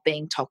like not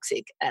being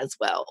toxic as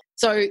well.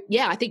 So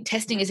yeah, I think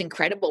testing is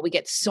incredible. We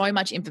get so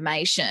much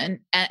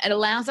information, and it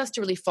allows us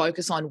to really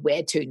focus on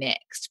where to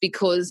next,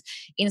 because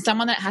in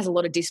someone that has a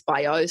lot of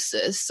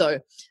dysbiosis, so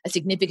a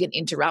significant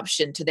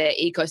interruption to their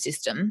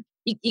ecosystem,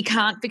 you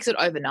can't fix it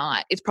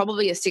overnight. It's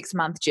probably a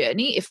 6-month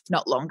journey, if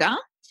not longer.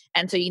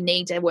 And so you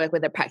need to work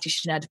with a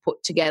practitioner to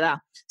put together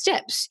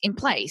steps in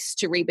place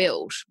to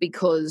rebuild,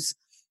 because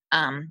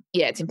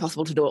it's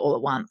impossible to do it all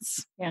at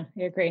once. Yeah,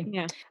 I agree.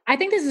 Yeah. I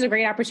think this is a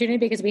great opportunity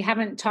because we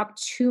haven't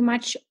talked too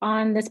much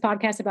on this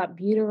podcast about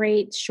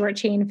butyrate, short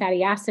chain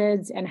fatty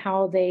acids, and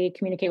how they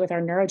communicate with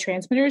our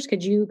neurotransmitters.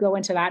 Could you go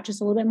into that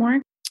just a little bit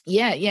more?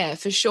 Yeah,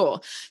 for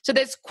sure. So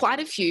there's quite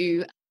a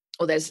few,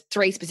 or there's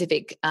 3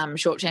 specific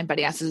short chain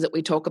fatty acids that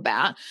we talk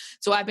about.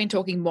 So I've been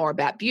talking more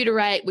about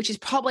butyrate, which is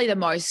probably the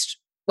most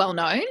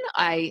well-known,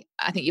 I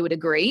think you would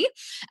agree.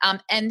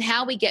 And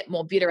how we get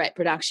more butyrate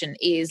production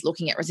is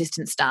looking at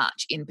resistant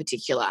starch in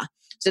particular.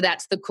 So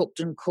that's the cooked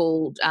and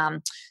cooled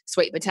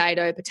sweet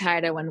potato,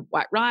 and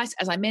white rice,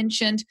 as I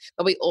mentioned.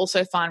 But we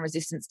also find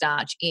resistant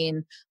starch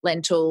in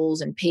lentils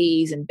and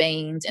peas and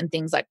beans and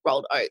things like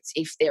rolled oats,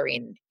 if they're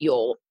in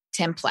your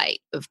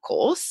template, of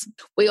course.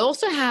 We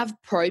also have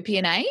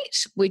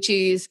propionate, which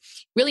is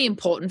really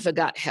important for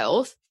gut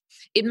health.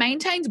 It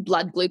maintains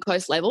blood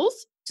glucose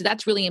levels. So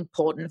that's really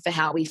important for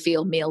how we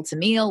feel meal to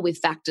meal, with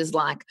factors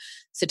like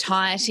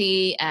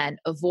satiety and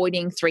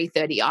avoiding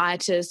 3:30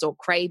 itis or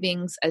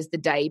cravings as the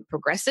day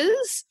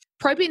progresses.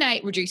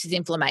 Propionate reduces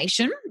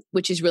inflammation,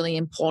 which is really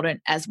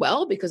important as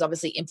well, because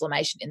obviously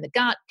inflammation in the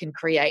gut can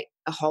create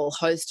a whole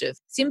host of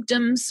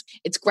symptoms.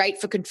 It's great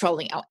for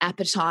controlling our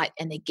appetite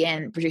and,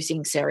 again,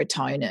 producing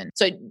serotonin.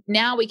 So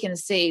now we can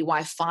see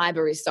why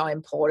fiber is so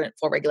important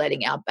for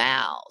regulating our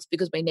bowels,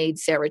 because we need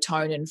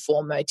serotonin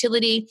for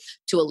motility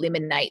to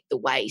eliminate the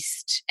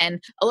waste. And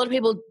a lot of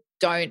people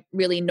don't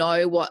really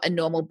know what a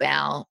normal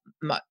bowel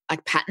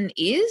pattern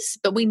is,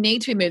 but we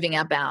need to be moving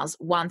our bowels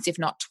once, if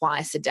not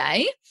twice a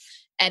day.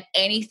 And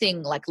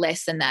anything like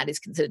less than that is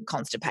considered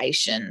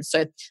constipation.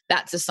 So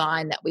that's a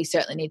sign that we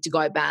certainly need to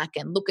go back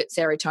and look at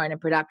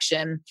serotonin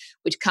production,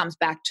 which comes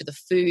back to the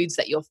foods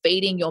that you're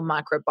feeding your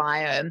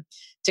microbiome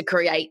to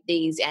create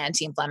these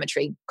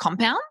anti-inflammatory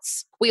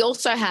compounds. We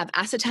also have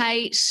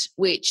acetate,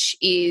 which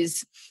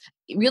is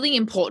really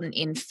important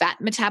in fat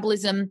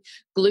metabolism,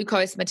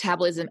 glucose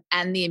metabolism,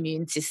 and the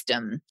immune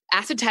system.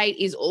 Acetate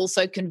is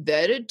also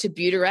converted to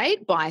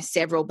butyrate by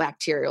several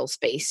bacterial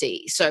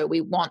species. So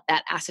we want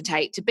that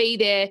acetate to be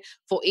there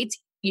for its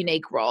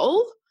unique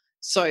role.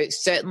 So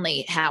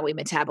certainly how we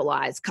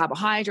metabolize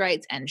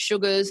carbohydrates and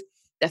sugars,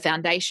 the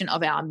foundation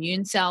of our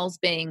immune cells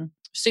being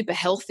super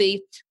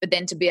healthy, but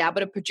then to be able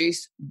to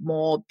produce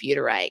more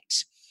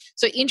butyrate.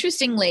 So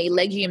interestingly,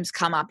 legumes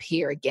come up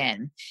here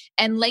again.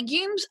 And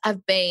legumes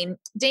have been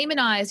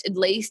demonized, at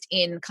least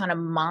in kind of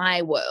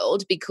my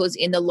world, because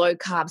in the low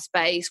carb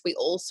space, we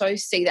also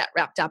see that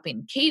wrapped up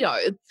in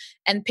keto.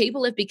 And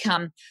people have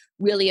become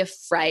really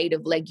afraid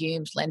of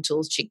legumes,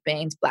 lentils,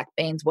 chickpeas, black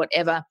beans,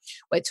 whatever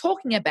we're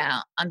talking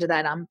about under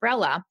that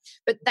umbrella.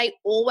 But they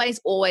always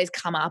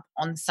come up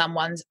on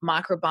someone's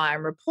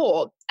microbiome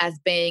report as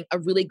being a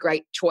really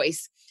great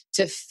choice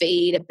to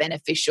feed a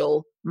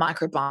beneficial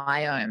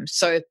microbiome.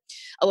 So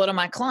a lot of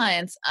my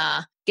clients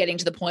are getting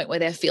to the point where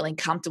they're feeling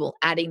comfortable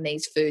adding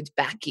these foods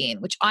back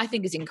in, which I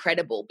think is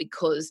incredible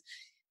because,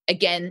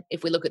 again,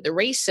 if we look at the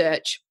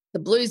research, the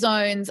blue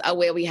zones are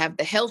where we have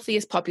the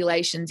healthiest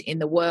populations in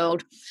the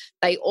world.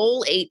 They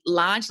all eat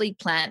largely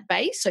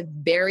plant-based, so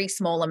very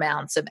small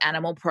amounts of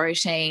animal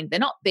protein.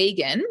 They're not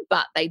vegan,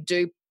 but they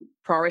do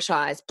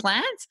prioritize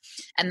plants,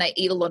 and they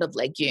eat a lot of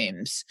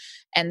legumes.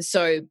 And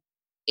so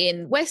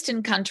in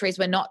Western countries,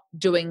 we're not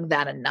doing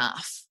that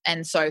enough.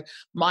 And so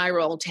my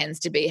role tends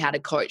to be how to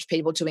coach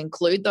people to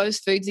include those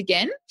foods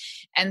again.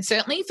 And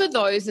certainly for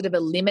those that have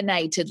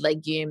eliminated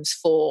legumes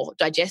for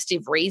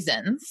digestive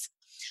reasons,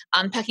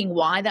 unpacking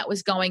why that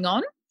was going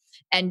on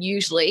and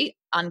usually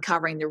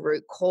uncovering the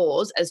root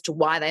cause as to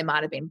why they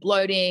might have been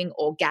bloating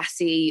or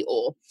gassy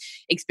or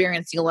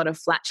experiencing a lot of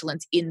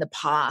flatulence in the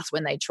past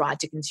when they tried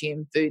to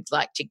consume foods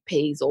like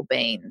chickpeas or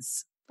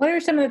beans. What are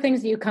some of the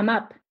things that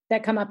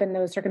come up in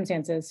those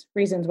circumstances,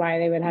 reasons why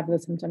they would have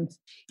those symptoms?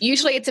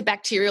 Usually it's a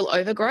bacterial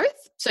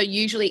overgrowth. So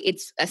usually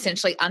it's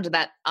essentially under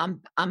that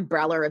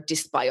umbrella of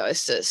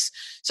dysbiosis.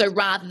 So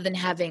rather than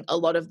having a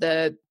lot of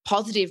the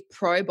positive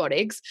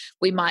probiotics,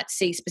 we might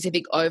see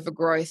specific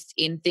overgrowth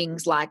in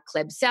things like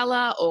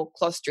Klebsiella or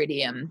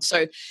Clostridium.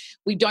 So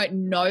we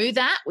don't know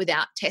that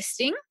without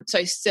testing.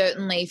 So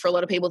certainly for a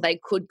lot of people, they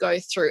could go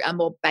through a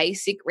more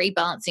basic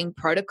rebalancing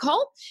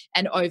protocol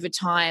and over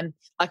time,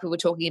 like we were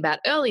talking about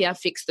earlier,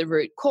 fix the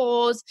root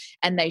cause,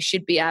 and they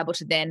should be able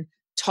to then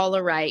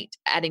tolerate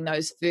adding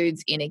those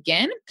foods in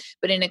again.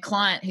 But in a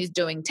client who's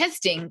doing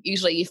testing,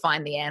 usually you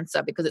find the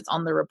answer because it's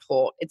on the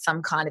report. It's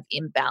some kind of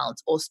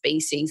imbalance or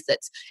species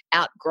that's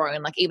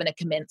outgrown, like even a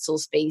commensal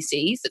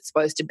species that's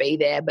supposed to be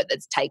there, but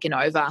that's taken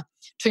over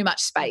too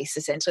much space,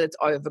 essentially, it's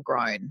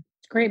overgrown.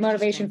 Great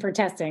motivation for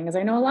testing, because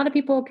I know a lot of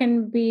people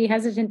can be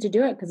hesitant to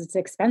do it because it's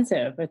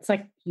expensive. It's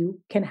like you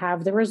can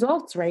have the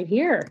results right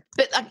here.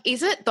 But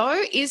is it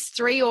though? Is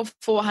 $300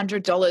 or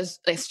 $400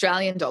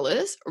 Australian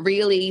dollars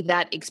really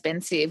that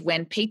expensive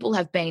when people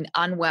have been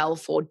unwell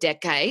for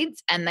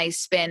decades and they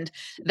spend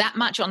that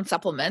much on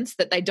supplements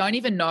that they don't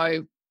even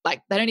know?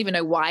 Like they don't even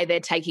know why they're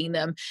taking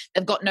them.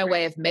 They've got no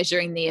way of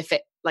measuring the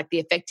effect, like the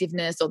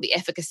effectiveness or the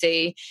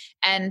efficacy,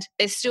 and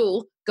they're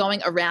still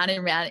going around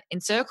and around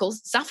in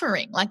circles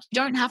suffering. Like you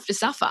don't have to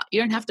suffer. You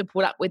don't have to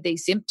put up with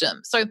these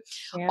symptoms. So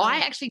I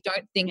actually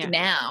don't think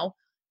now,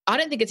 I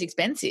don't think it's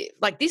expensive.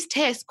 Like this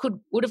test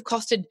would have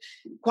costed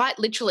quite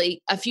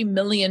literally a few $1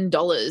 million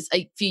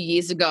a few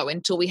years ago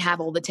until we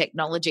have all the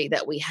technology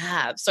that we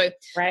have. So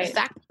the fact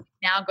that we've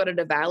now got it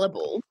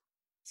available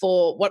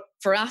for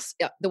us,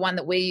 the one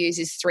that we use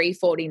is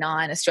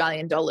 $349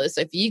 Australian dollars.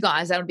 So for you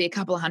guys, that would be a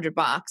couple of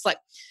 $100. Like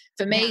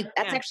for me,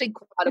 that's actually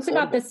quite It's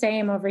about the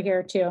same over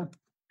here too.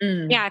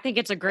 Yeah, I think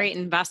it's a great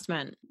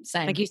investment.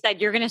 Same. Like you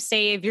said, you're going to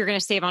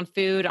save on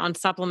food, on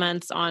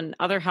supplements, on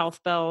other health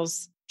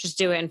bills. Just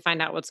do it and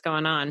find out what's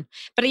going on.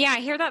 But yeah, I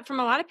hear that from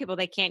a lot of people.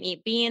 They can't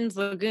eat beans,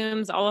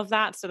 legumes, all of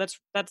that. So that's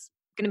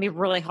going to be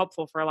really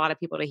helpful for a lot of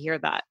people to hear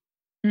that.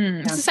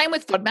 It's the same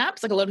with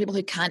FODMAPs. Like a lot of people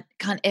who can't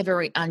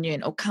ever eat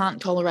onion or can't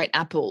tolerate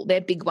apple.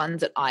 They're big ones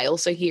that I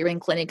also hear in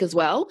clinic as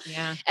well.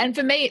 Yeah. And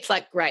for me, it's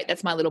like, great,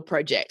 that's my little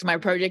project. My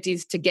project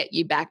is to get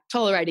you back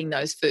tolerating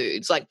those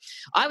foods. Like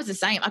I was the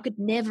same. I could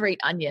never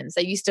eat onions.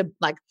 They used to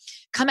like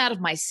come out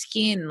of my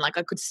skin. Like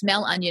I could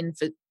smell onion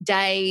for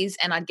days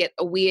and I'd get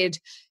a weird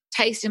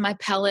taste in my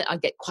palate.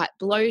 I'd get quite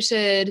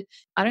bloated.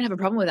 I don't have a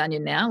problem with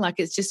onion now. Like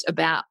it's just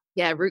about,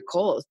 root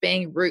cause,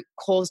 being root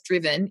cause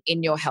driven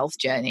in your health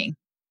journey.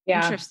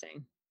 Yeah.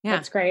 Interesting. Yeah.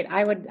 That's great.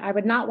 I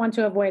would not want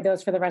to avoid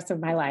those for the rest of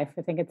my life.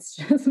 I think it's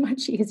just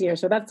much easier.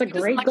 So that's a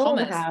great goal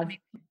to have.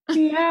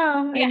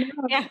 Yeah.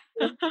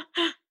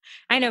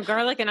 I know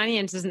garlic and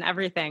onions isn't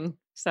everything.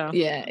 So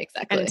yeah,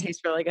 exactly. And it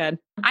tastes really good.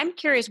 I'm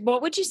curious,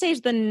 what would you say is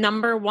the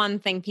number one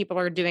thing people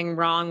are doing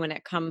wrong when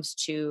it comes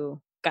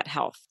to gut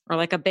health, or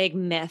like a big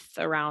myth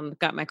around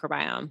gut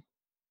microbiome?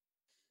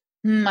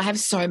 I have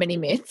so many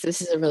myths.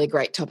 This is a really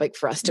great topic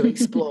for us to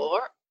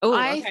explore.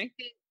 I think,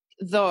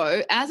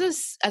 though,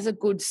 as a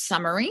good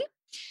summary,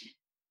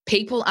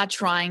 people are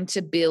trying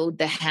to build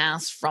the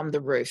house from the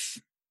roof.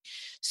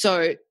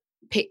 So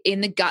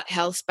in the gut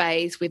health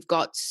space, we've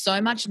got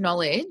so much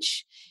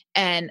knowledge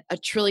and a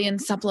trillion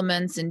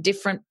supplements and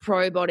different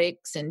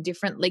probiotics and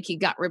different leaky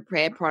gut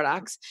repair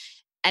products,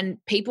 and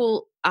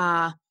people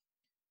are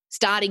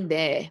starting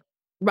there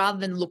rather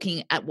than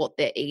looking at what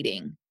they're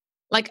eating.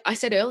 Like I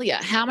said earlier,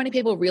 how many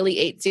people really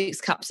eat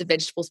 6 cups of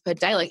vegetables per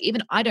day? Like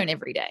even I don't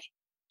every day.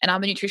 And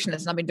I'm a nutritionist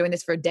and I've been doing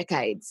this for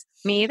decades.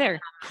 Me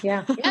either.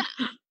 Yeah.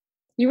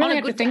 You really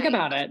have to think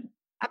about it.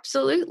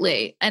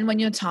 Absolutely. And when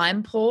you're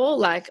time poor,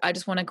 like I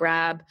just want to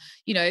grab,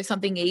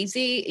 something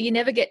easy, you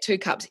never get 2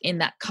 cups in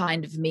that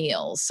kind of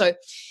meal. So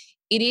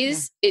it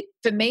is,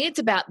 for me, it's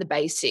about the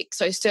basics.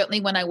 So certainly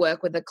when I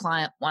work with a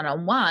client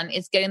one-on-one,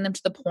 it's getting them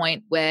to the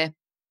point where,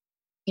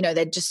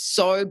 they're just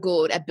so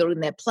good at building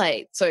their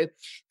plate. So if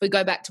we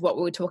go back to what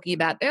we were talking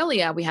about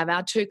earlier, we have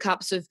our 2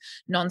 cups of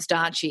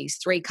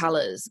non-starchies, 3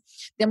 colors.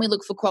 Then we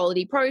look for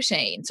quality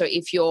protein. So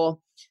if you're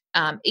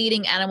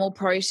eating animal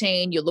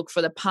protein, you look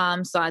for the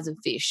palm size of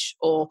fish,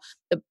 or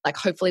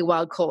hopefully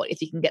wild caught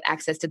if you can get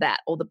access to that,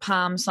 or the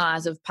palm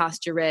size of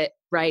pasture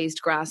raised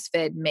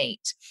grass-fed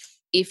meat.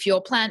 If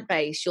you're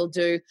plant-based, you'll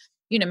do,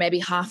 maybe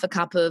half a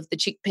cup of the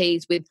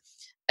chickpeas with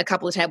a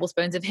couple of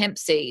tablespoons of hemp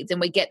seeds, and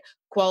we get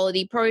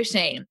quality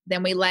protein.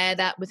 Then we layer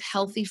that with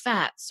healthy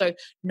fats. So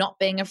not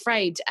being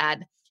afraid to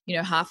add,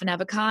 half an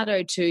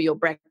avocado to your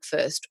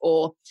breakfast,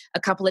 or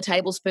a couple of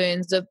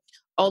tablespoons of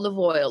olive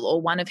oil,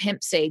 or one of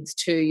hemp seeds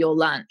to your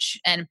lunch,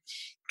 and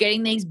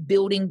getting these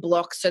building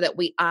blocks so that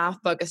we are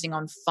focusing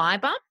on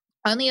fiber,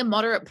 only a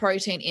moderate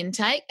protein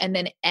intake, and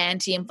then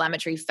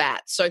anti-inflammatory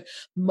fats. So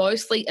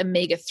mostly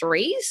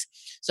omega-3s.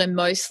 So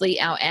mostly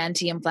our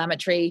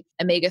anti-inflammatory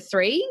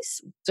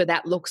omega-3s. So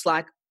that looks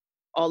like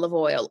olive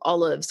oil,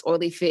 olives,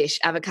 oily fish,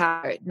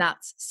 avocado,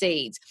 nuts,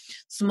 seeds,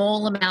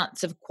 small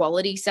amounts of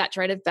quality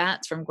saturated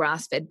fats from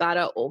grass-fed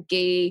butter or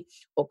ghee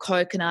or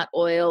coconut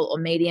oil or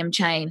medium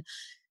chain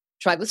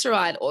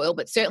triglyceride oil.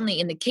 But certainly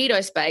in the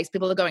keto space,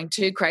 people are going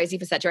too crazy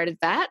for saturated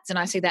fats. And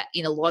I see that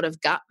in a lot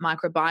of gut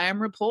microbiome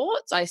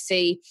reports. I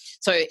see,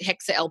 so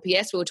hexa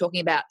LPS, we were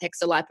talking about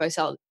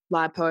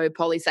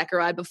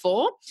hexalipopolysaccharide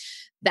before.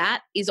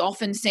 That is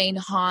often seen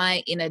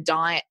high in a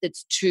diet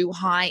that's too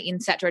high in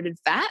saturated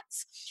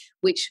fats,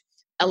 which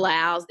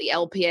allows the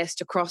LPS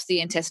to cross the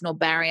intestinal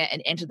barrier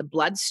and enter the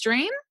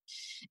bloodstream.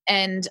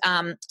 And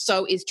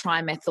so is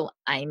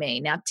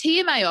trimethylamine. Now,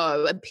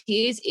 TMAO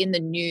appears in the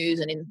news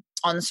and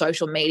on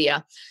social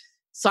media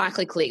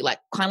cyclically,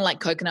 kind of like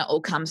coconut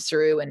oil comes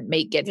through and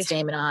meat gets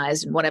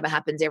demonized and whatever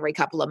happens every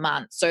couple of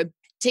months. So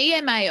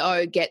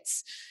TMAO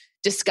gets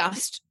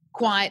discussed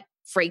quite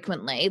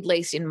frequently, at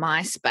least in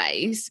my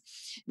space.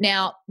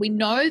 Now, we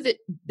know that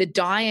the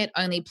diet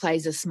only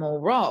plays a small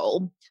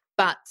role,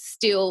 but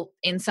still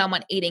in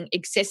someone eating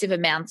excessive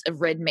amounts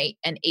of red meat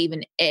and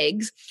even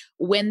eggs,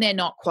 when they're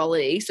not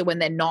quality, so when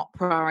they're not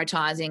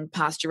prioritizing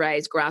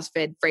pasture-raised,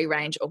 grass-fed,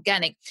 free-range,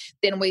 organic,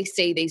 then we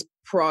see these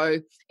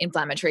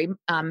pro-inflammatory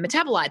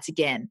metabolites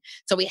again.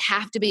 So we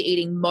have to be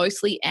eating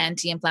mostly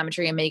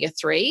anti-inflammatory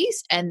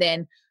omega-3s and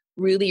then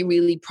really,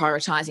 really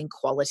prioritizing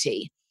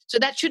quality. So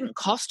that shouldn't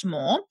cost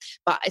more,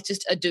 but it's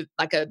just a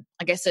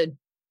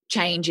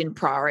change in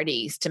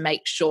priorities to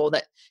make sure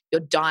that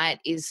your diet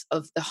is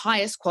of the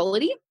highest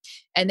quality.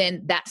 And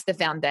then that's the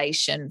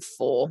foundation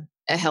for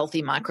a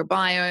healthy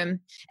microbiome,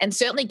 and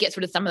certainly gets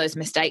rid of some of those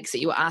mistakes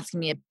that you were asking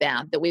me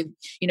about, that we're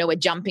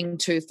jumping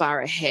too far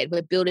ahead.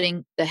 We're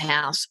building the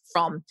house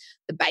from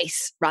the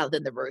base rather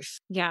than the roof.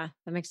 Yeah,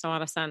 that makes a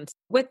lot of sense.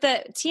 With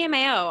the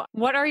TMAO,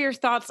 what are your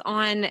thoughts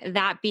on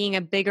that being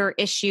a bigger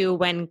issue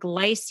when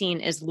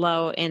glycine is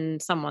low in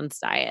someone's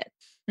diet?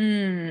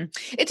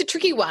 It's a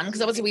tricky one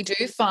because obviously we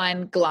do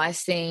find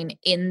glycine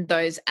in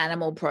those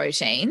animal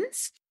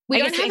proteins.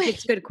 If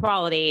it's good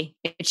quality,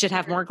 it should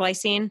have more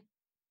glycine.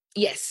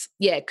 Yes.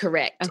 Yeah,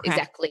 correct. Okay.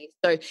 Exactly.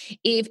 So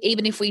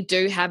even if we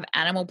do have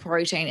animal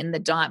protein in the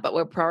diet, but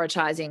we're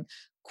prioritizing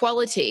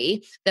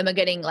quality, then we're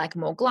getting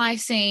more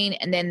glycine,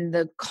 and then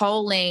the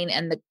choline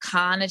and the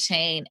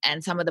carnitine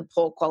and some of the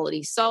poor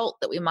quality salt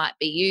that we might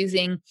be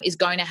using is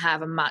going to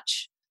have a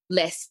much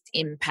less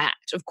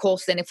impact. Of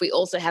course, then if we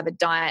also have a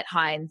diet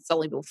high in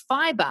soluble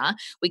fiber,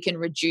 we can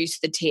reduce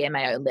the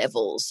TMAO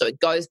levels. So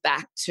it goes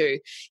back to,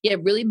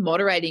 really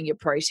moderating your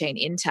protein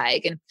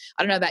intake. And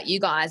I don't know about you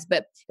guys,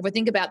 but if we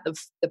think about the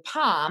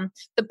palm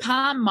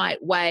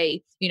might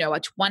weigh,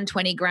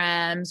 120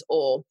 grams,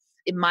 or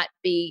it might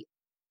be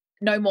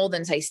no more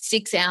than, say,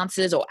 6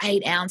 ounces or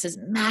 8 ounces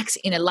max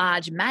in a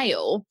large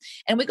male.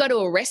 And we go to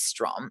a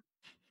restaurant,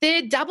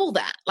 they're double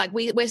that.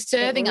 We're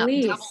serving up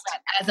double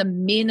that as a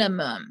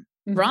minimum,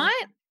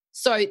 right?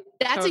 So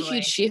that's a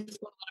huge shift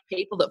for a lot of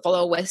people that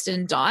follow a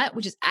Western diet,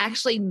 which is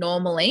actually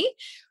normally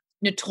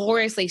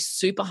notoriously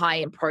super high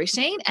in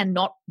protein and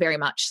not very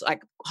much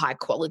high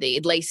quality.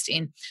 At least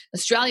in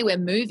Australia, we're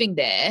moving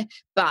there,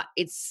 but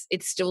it's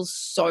still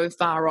so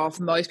far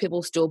off. Most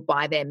people still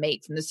buy their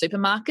meat from the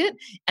supermarket,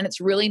 and it's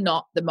really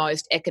not the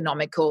most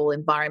economical,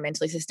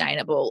 environmentally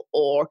sustainable,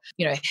 or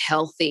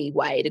healthy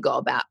way to go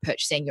about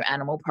purchasing your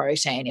animal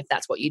protein if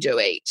that's what you do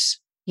eat.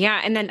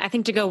 Yeah, and then I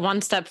think to go one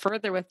step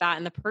further with that,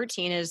 and the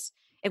protein is,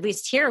 at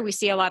least here, we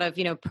see a lot of,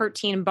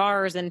 protein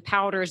bars and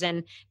powders,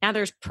 and now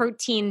there's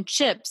protein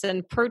chips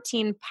and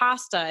protein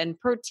pasta and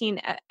protein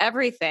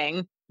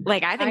everything.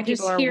 I think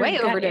people are way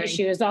overdoing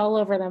issues all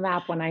over the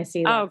map when I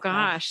see that. Oh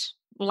gosh,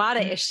 a lot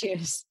of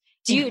issues.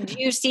 Do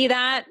you see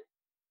that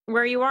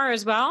where you are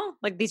as well?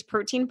 These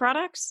protein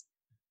products?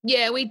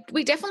 Yeah,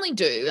 we definitely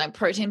do. Like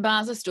protein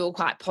bars are still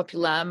quite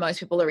popular. Most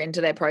people are into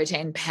their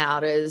protein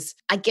powders.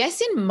 I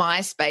guess in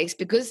my space,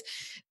 because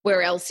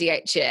we're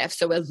LCHF,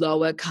 so we're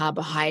lower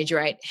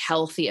carbohydrate,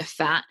 healthier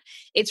fat,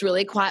 it's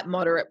really quite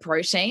moderate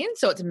protein.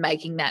 So it's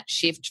making that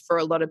shift for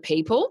a lot of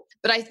people.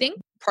 But I think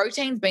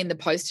protein's been the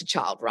poster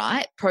child,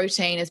 right?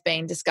 Protein has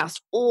been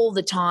discussed all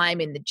the time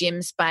in the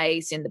gym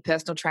space, in the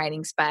personal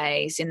training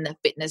space, in the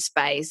fitness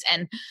space.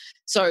 And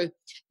so,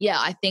 yeah,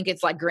 I think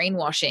it's like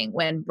greenwashing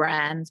when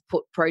brands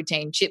put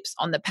protein chips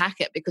on the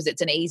packet because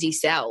it's an easy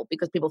sell,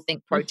 because people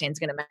think protein's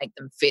going to make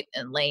them fit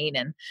and lean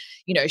and,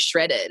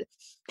 shredded,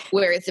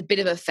 where it's a bit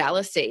of a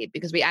fallacy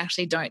because we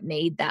actually don't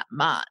need that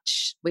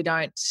much. We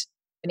don't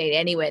need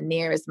anywhere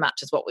near as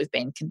much as what we've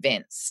been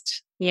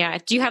convinced. Yeah.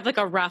 Do you have like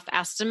a rough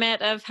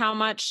estimate of how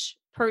much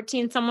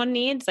protein someone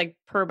needs, like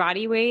per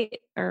body weight?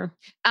 Or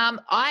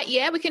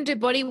we can do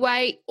body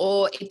weight,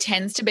 or it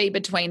tends to be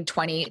between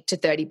 20 to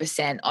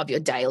 30% of your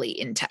daily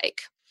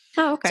intake.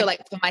 Oh, okay. So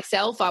like for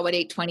myself, I would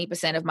eat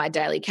 20% of my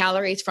daily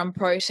calories from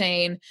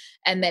protein,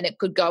 and then it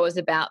could go as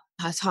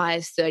high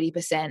as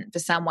 30% for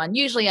someone,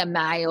 usually a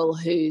male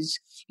who's,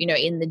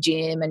 in the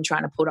gym and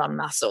trying to put on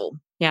muscle.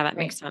 Yeah, that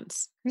makes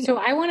sense. So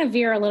I want to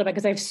veer a little bit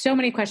because I have so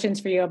many questions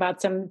for you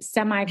about some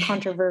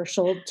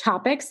semi-controversial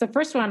topics. The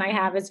first one I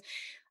have is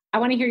I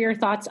want to hear your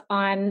thoughts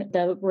on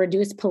the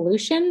reduced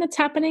pollution that's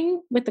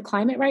happening with the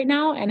climate right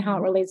now and how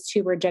it relates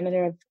to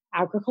regenerative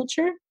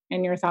agriculture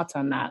and your thoughts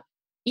on that.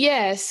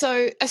 Yeah.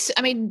 So,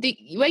 I mean,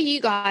 where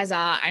you guys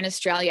are in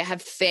Australia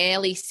have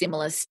fairly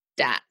similar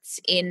stats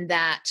in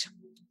that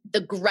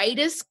the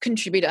greatest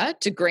contributor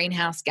to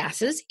greenhouse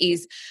gases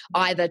is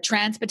either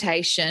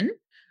transportation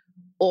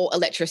or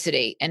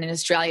electricity. And in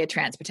Australia,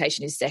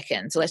 transportation is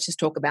second. So let's just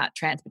talk about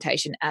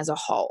transportation as a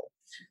whole.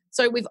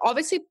 So we've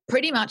obviously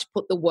pretty much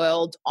put the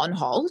world on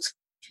hold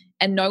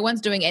and no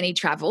one's doing any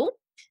travel.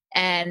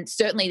 And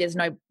certainly there's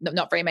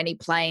not very many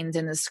planes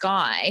in the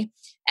sky.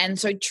 And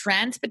so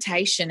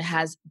transportation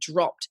has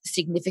dropped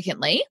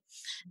significantly.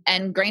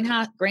 And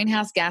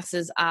greenhouse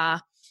gases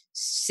are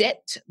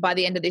set by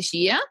the end of this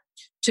year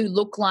to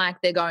look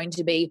like they're going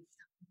to be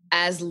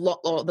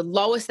the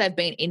lowest they've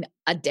been in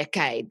a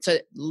decade. So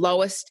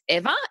lowest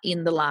ever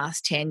in the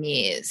last 10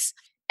 years.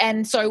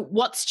 And so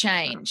what's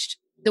changed?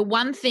 The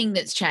one thing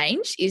that's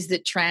changed is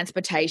that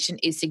transportation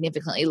is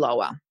significantly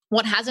lower.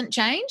 What hasn't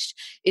changed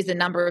is the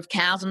number of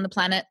cows on the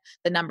planet,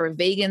 the number of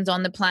vegans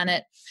on the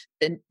planet,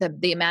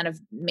 the amount of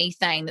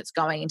methane that's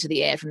going into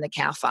the air from the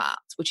cow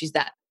farts, which is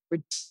that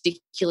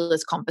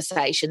ridiculous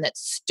conversation that's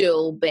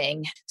still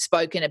being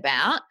spoken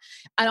about.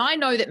 And I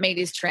know that meat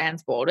is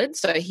transported,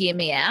 so hear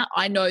me out.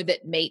 I know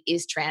that meat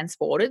is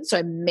transported,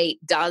 so meat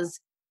does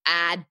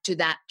add to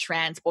that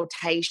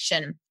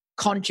transportation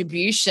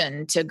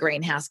contribution to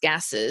greenhouse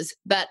gases,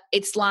 but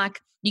it's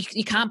like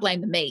you can't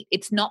blame the meat.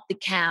 It's not the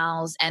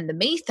cows and the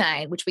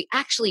methane, which we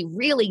actually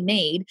really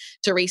need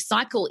to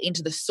recycle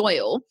into the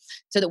soil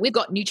so that we've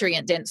got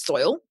nutrient-dense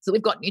soil, so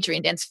we've got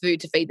nutrient-dense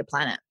food to feed the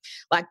planet.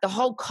 Like the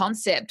whole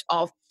concept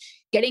of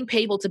getting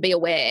people to be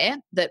aware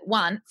that,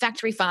 one,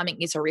 factory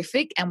farming is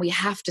horrific and we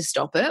have to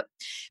stop it,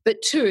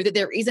 but two, that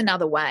there is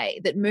another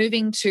way, that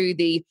moving to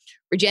the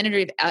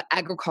regenerative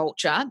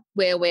agriculture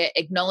where we're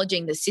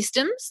acknowledging the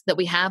systems that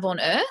we have on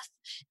Earth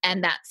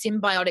and that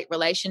symbiotic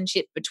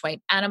relationship between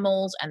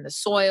animals and the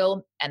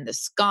soil and the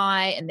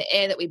sky and the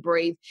air that we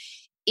breathe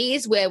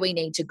is where we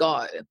need to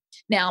go.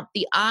 Now,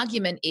 the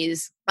argument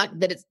is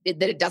that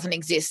it doesn't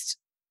exist,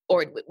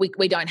 or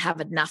we don't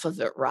have enough of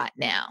it right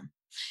now.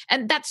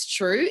 And that's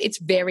true. It's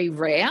very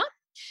rare.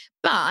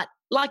 But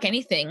like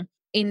anything,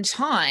 in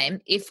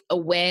time, if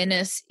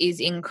awareness is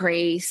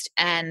increased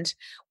and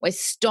we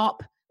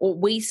stop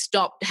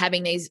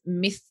having these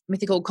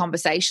mythical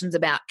conversations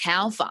about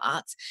cow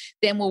farts,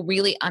 then we'll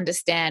really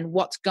understand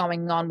what's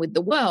going on with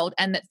the world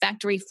and that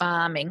factory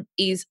farming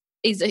is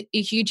a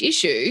huge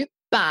issue,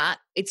 but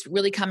it's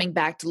really coming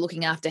back to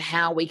looking after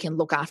how we can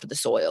look after the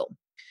soil.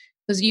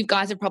 Because you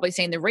guys have probably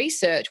seen the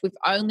research, we've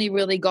only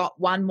really got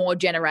one more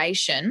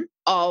generation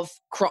of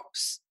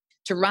crops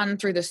to run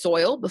through the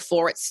soil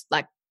before it's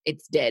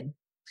dead.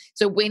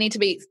 So we need to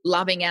be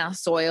loving our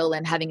soil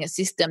and having a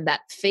system that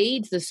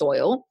feeds the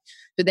soil,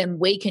 so then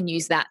we can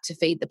use that to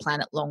feed the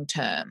planet long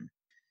term.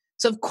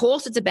 So of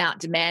course it's about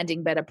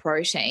demanding better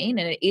protein,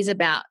 and it is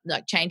about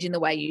changing the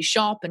way you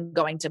shop and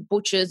going to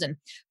butchers and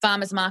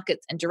farmers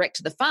markets and direct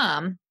to the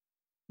farm.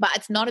 But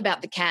it's not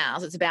about the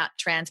cows, it's about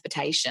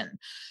transportation.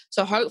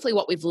 So hopefully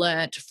what we've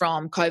learned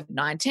from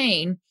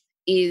COVID-19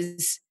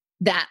 is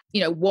that,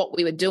 what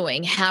we were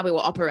doing, how we were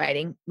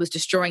operating was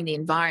destroying the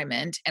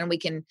environment, and we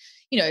can,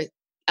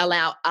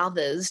 allow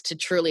others to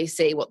truly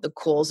see what the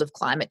cause of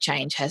climate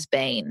change has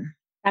been.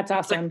 That's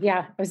awesome.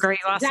 Yeah. It was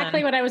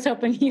exactly what I was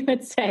hoping you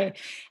would say.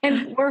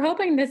 And we're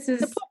hoping this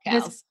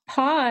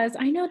pause.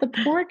 I know, the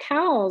poor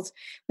cows.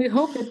 We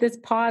hope that this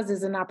pause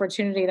is an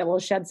opportunity that will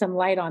shed some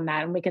light on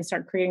that, and we can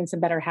start creating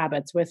some better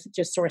habits with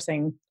just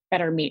sourcing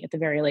better meat at the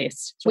very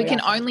least. We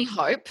can only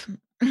hope.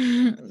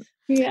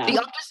 Yeah.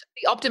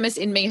 The optimist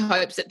in me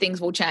hopes that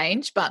things will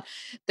change, but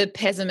the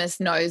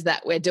pessimist knows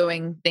that we're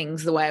doing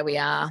things the way we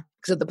are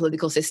because of the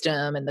political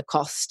system and the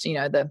cost,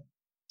 the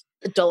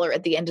dollar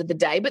at the end of the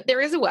day. But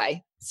there is a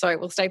way. So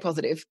we'll stay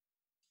positive.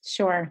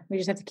 Sure. We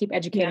just have to keep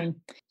educating.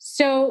 Yeah.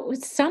 So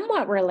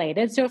somewhat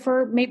related. So if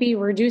we're maybe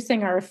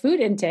reducing our food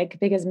intake,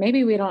 because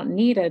maybe we don't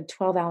need a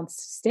 12-ounce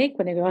steak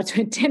when we go out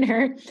to a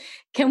dinner,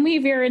 can we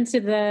veer into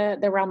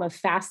the realm of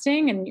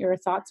fasting and your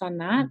thoughts on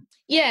that?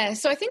 Yeah.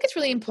 So I think it's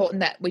really important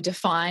that we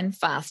define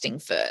fasting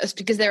first,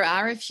 because there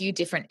are a few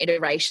different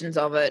iterations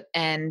of it.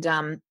 And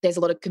there's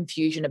a lot of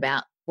confusion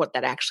about what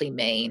that actually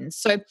means.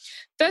 So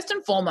first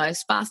and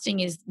foremost, fasting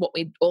is what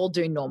we all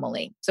do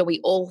normally. So we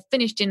all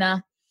finish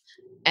dinner,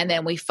 and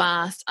then we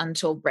fast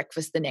until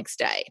breakfast the next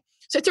day.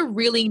 So it's a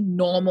really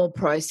normal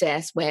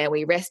process where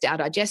we rest our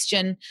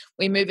digestion,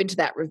 we move into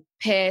that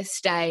repair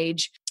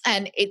stage,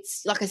 and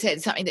it's, like I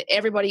said, something that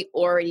everybody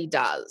already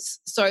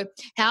does. So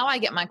how I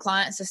get my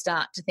clients to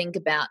start to think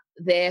about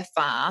their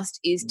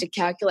fast is to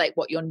calculate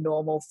what your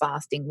normal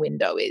fasting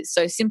window is.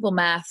 So simple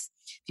maths,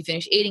 if you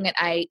finish eating at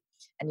 8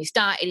 and you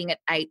start eating at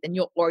 8, then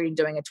you're already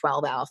doing a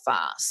 12-hour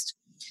fast.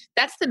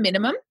 That's the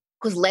minimum,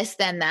 because less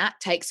than that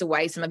takes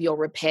away some of your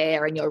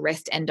repair and your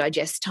rest and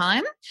digest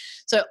time.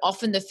 So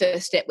often the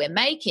first step we're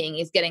making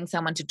is getting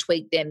someone to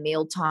tweak their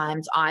meal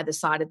times either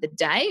side of the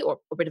day, or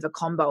a bit of a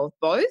combo of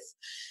both,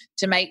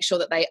 to make sure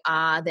that they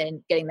are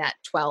then getting that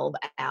 12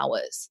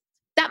 hours.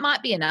 That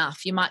might be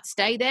enough. You might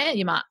stay there,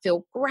 you might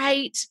feel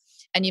great,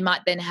 and you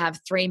might then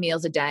have 3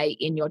 meals a day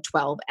in your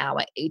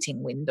 12-hour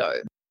eating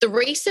window. The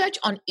research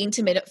on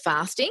intermittent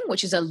fasting,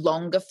 which is a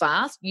longer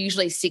fast,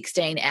 usually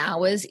 16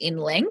 hours in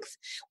length,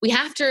 we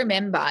have to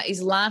remember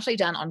is largely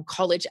done on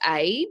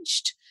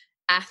college-aged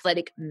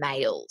athletic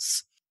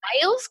males.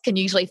 Males can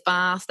usually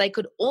fast. They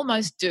could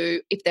almost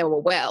do, if they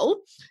were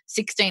well,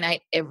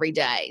 16-8 every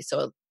day. So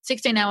a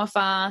 16-hour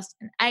fast,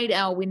 an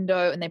 8-hour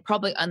window, and they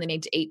probably only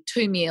need to eat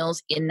 2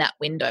 meals in that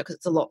window because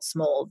it's a lot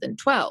smaller than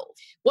 12.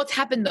 What's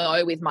happened,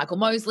 though, with Michael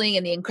Mosley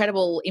and the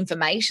incredible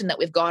information that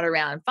we've got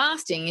around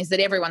fasting is that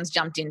everyone's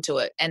jumped into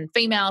it, and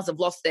females have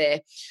lost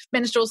their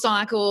menstrual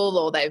cycle,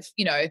 or they've,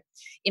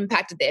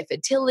 impacted their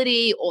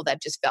fertility, or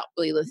they've just felt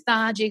really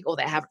lethargic, or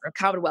they haven't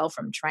recovered well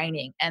from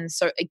training. And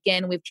so,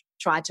 again, we've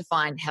tried to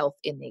find health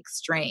in the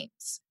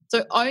extremes.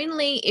 So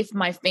only if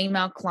my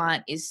female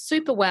client is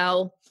super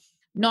well,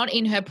 not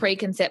in her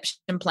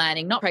preconception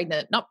planning, not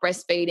pregnant, not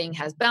breastfeeding,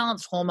 has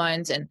balanced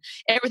hormones, and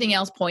everything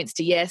else points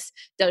to yes,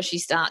 does she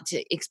start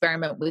to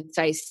experiment with,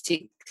 say,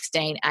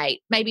 16-8,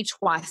 maybe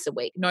twice a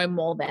week, no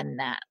more than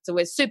that. So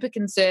we're super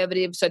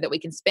conservative so that we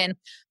can spend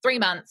 3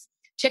 months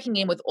checking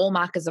in with all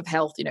markers of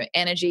health,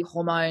 energy,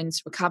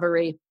 hormones,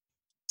 recovery,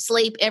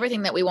 sleep,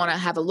 everything that we want to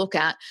have a look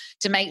at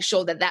to make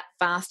sure that that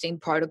fasting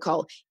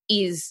protocol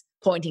is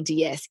pointing to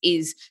yes,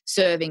 is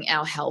serving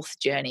our health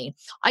journey.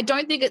 I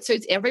don't think it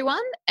suits everyone.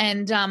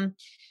 And,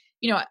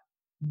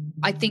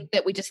 I think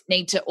that we just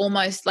need to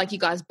almost, like you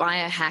guys,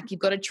 biohack. You've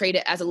got to treat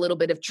it as a little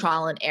bit of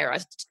trial and error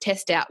to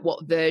test out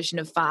what version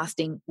of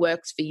fasting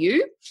works for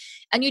you.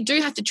 And you do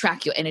have to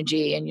track your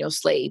energy and your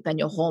sleep and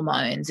your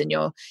hormones and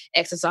your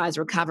exercise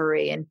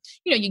recovery. And,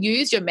 you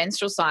use your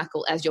menstrual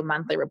cycle as your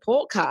monthly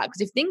report card,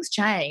 because if things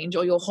change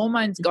or your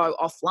hormones go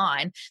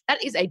offline,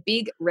 that is a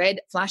big red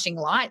flashing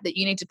light that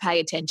you need to pay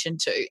attention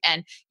to.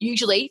 And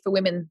usually for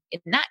women in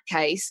that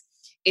case,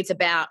 it's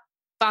about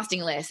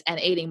fasting less and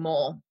eating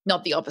more,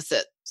 not the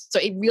opposite. So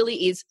it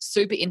really is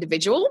super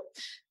individual.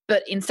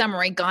 But in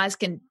summary, guys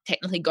can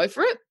technically go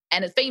for it.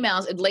 And as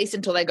females, at least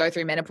until they go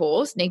through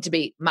menopause, need to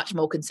be much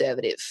more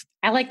conservative.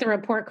 I like the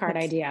report card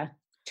idea.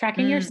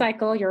 Tracking your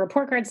cycle, your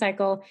report card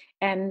cycle,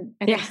 and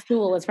I think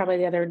stool is probably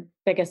the other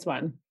biggest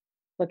one.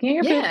 Looking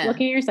at your poop,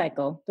 looking at your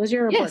cycle. Those are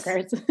your report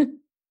cards.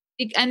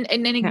 And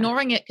then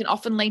ignoring it can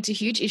often lead to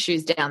huge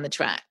issues down the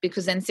track,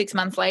 because then 6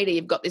 months later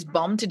you've got this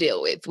bomb to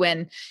deal with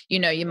when,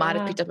 you might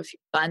have picked up a few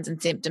signs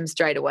and symptoms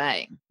straight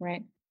away.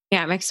 Right.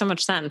 Yeah, it makes so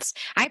much sense.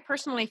 I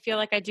personally feel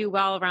like I do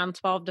well around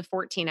 12 to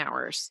 14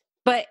 hours.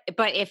 But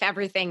if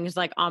everything's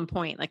like on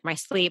point, like my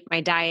sleep,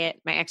 my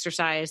diet, my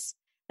exercise,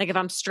 like if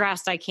I'm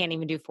stressed, I can't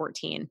even do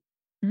 14.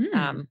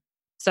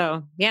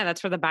 So yeah,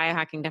 that's where the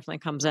biohacking definitely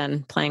comes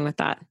in, playing with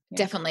that.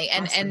 Definitely.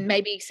 And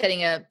maybe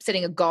setting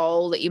a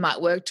goal that you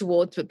might work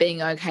towards, but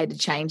being okay to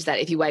change that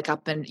if you wake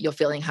up and you're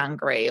feeling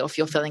hungry, or if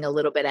you're feeling a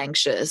little bit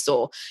anxious,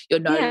 or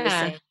you're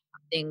noticing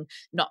something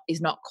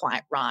is not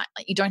quite right.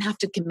 Like, you don't have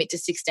to commit to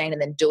 16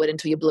 and then do it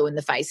until you're blue in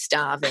the face,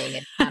 starving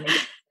and counting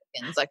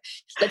seconds. Like,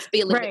 let's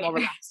be a little bit more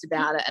relaxed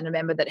about it, and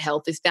remember that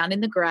health is found in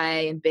the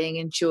grey, and being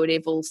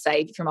intuitive will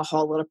save you from a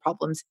whole lot of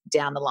problems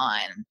down the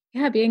line.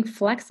 Yeah, being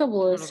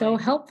flexible is so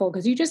helpful,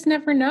 because you just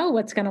never know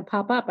what's going to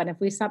pop up. And if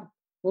we stop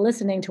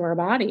listening to our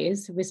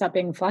bodies, if we stop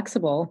being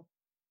flexible,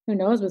 who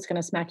knows what's going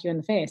to smack you in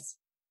the face.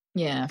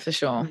 Yeah, for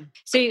sure.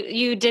 So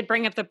you did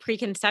bring up the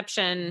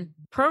preconception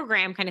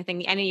program kind of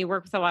thing. I know you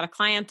work with a lot of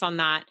clients on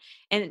that.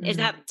 And is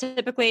that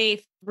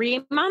typically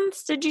 3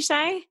 months, did you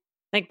say?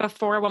 Like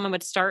before a woman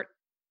would start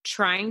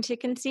trying to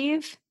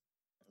conceive?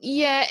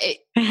 Yeah,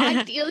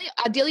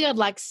 ideally I'd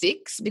like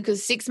 6,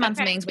 because 6 months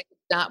means we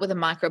can start with a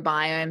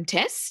microbiome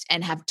test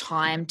and have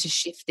time to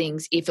shift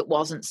things if it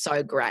wasn't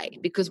so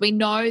great. Because we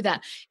know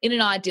that in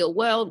an ideal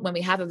world, when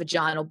we have a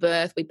vaginal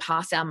birth, we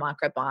pass our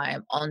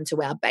microbiome on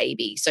to our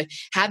baby. So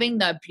having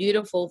the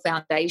beautiful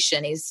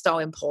foundation is so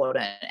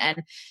important.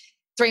 And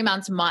 3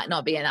 months might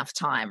not be enough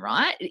time,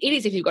 right? It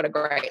is if you've got a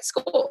great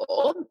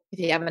score. If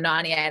you have a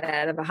 98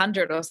 out of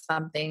 100 or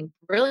something,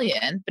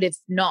 brilliant. But if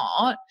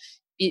not,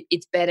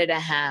 it's better to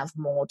have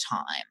more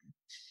time.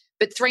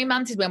 But 3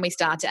 months is when we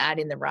start to add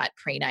in the right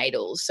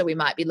prenatals. So we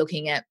might be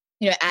looking at,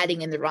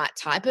 adding in the right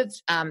type of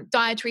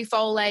dietary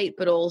folate,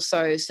 but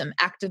also some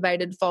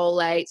activated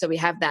folate. So we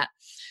have that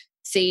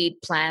seed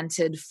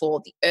planted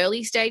for the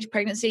early stage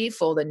pregnancy,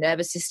 for the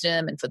nervous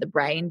system and for the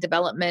brain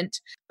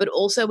development. But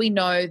also we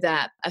know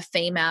that a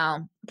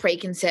female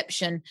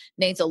preconception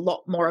needs a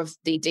lot more of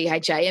the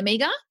DHA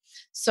omega.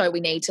 So we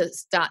need to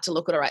start to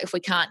look at, all right, if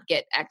we can't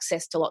get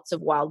access to lots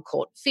of wild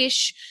caught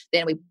fish,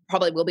 then we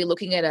probably will be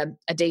looking at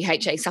a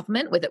DHA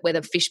supplement,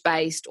 whether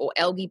fish-based or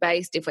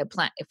algae-based, if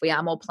we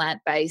are more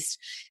plant-based.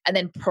 And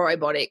then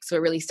probiotics, we're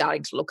really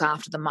starting to look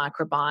after the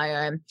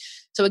microbiome.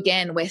 So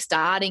again, we're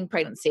starting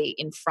pregnancy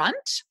in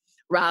front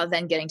rather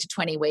than getting to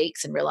 20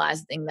 weeks and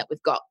realizing that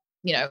we've got,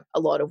 a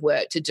lot of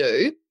work to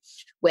do.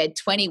 Where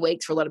 20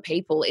 weeks for a lot of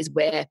people is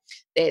where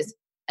there's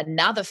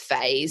another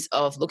phase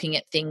of looking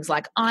at things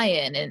like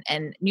iron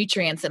and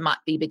nutrients that might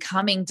be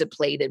becoming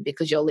depleted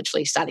because you're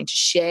literally starting to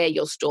share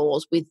your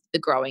stores with the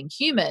growing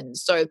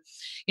humans. So,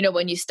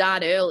 when you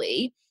start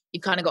early,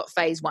 you've kind of got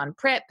phase 1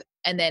 prep,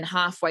 and then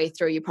halfway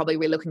through, you're probably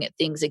relooking at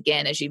things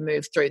again as you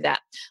move through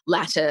that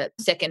latter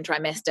second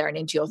trimester and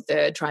into your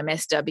third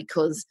trimester,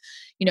 because,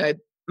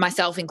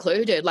 myself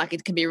included, like,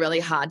 it can be really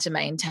hard to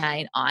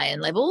maintain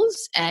iron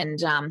levels.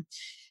 And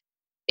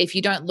if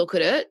you don't look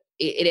at it,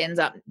 it ends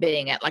up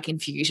being at like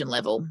infusion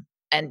level.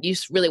 And you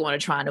really want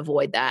to try and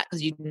avoid that,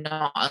 because you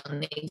not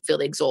only feel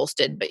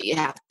exhausted, but you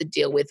have to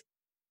deal with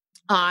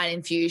iron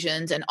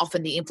infusions and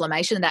often the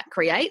inflammation that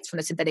creates from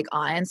the synthetic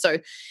iron. So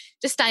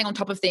just staying on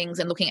top of things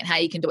and looking at how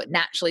you can do it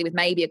naturally with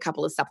maybe a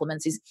couple of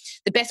supplements is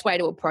the best way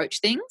to approach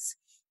things.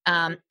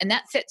 And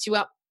that sets you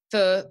up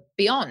for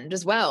beyond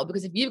as well,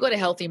 because if you've got a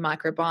healthy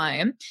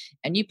microbiome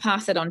and you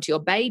pass it on to your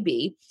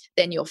baby,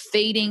 then your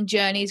feeding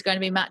journey is going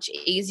to be much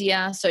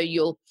easier. So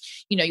you'll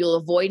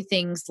avoid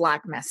things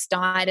like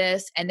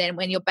mastitis. And then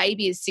when your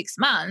baby is 6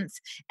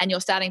 months and you're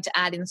starting to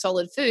add in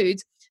solid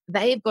foods,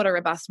 they've got a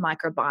robust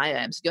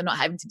microbiome. So you're not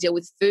having to deal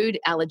with food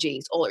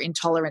allergies or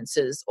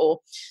intolerances or,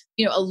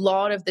 a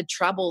lot of the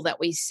trouble that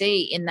we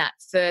see in that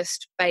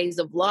first phase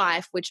of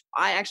life, which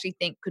I actually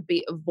think could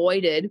be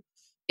avoided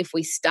if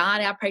we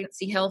start our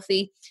pregnancy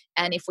healthy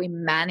and if we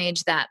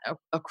manage that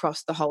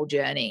across the whole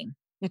journey.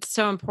 It's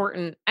so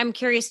important. I'm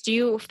curious, do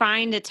you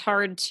find it's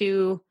hard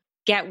to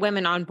get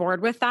women on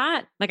board with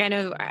that? Like, I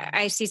know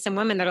I see some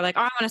women that are like,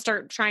 oh, I want to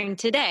start trying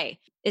today.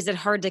 Is it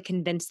hard to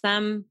convince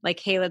them, like,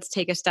 hey, let's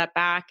take a step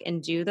back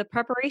and do the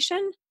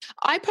preparation?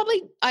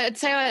 I'd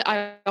say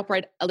I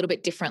operate a little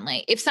bit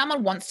differently. If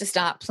someone wants to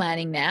start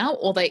planning now,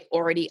 or they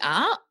already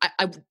are,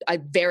 I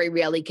very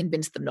rarely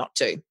convince them not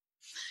to.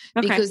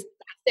 Okay. Because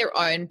their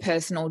own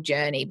personal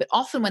journey. But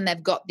often when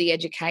they've got the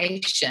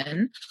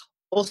education,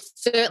 or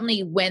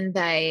certainly when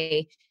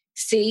they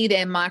see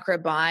their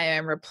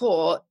microbiome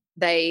report,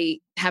 they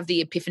have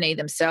the epiphany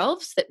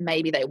themselves that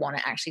maybe they want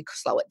to actually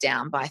slow it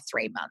down by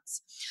 3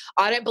 months.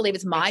 I don't believe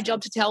it's my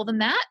job to tell them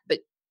that, but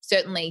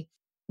certainly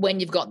when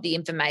you've got the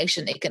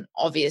information, it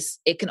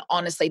can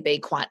honestly be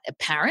quite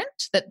apparent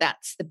that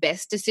that's the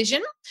best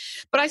decision.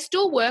 But I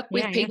still work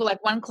with people.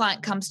 Like, one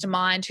client comes to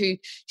mind who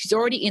she's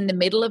already in the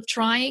middle of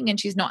trying and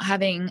she's not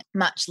having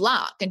much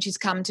luck. And she's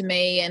come to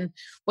me and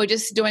we're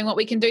just doing what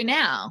we can do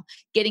now,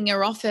 getting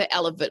her off her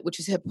Elevate, which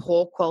is her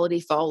poor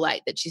quality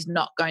folate that she's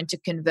not going to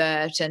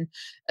convert and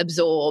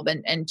absorb,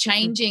 and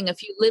changing a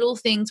few little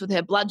things with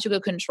her blood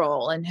sugar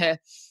control and her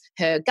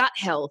gut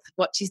health.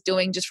 What she's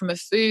doing just from a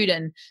food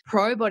and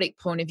probiotic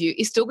point of view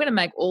is still going to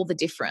make all the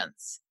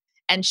difference.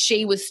 And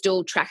she was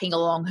still tracking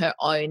along her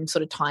own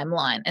sort of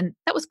timeline. And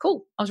that was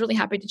cool. I was really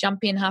happy to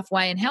jump in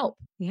halfway and help.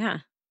 Yeah.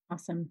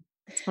 Awesome.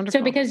 That's wonderful.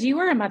 So because you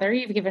were a mother,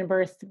 you've given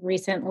birth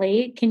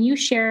recently, can you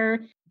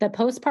share the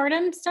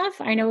postpartum stuff?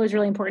 I know it was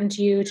really important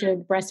to you to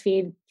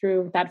breastfeed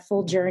through that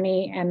full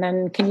journey. And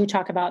then can you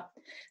talk about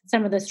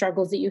some of the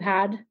struggles that you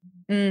had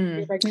in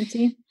your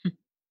pregnancy?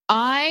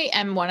 I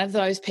am one of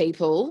those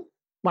people,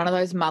 one of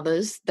those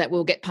mothers that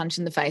will get punched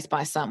in the face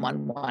by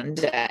someone one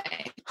day,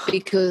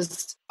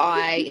 because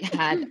I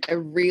had a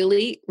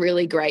really,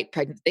 really great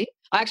pregnancy.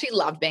 I actually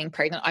loved being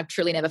pregnant. I've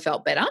truly never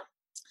felt better.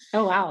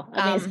 Oh, wow.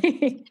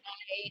 Amazing.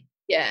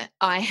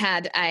 I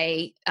had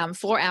a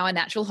 4-hour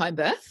natural home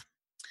birth,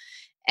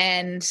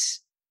 and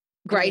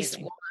Grace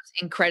was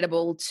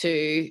incredible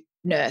to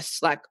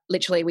nurse. Like,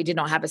 literally, we did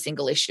not have a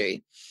single issue.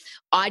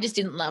 I just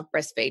didn't love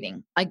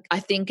breastfeeding. I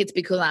think it's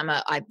because I'm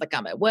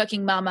a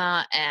working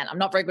mama and I'm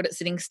not very good at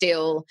sitting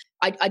still.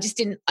 I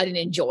didn't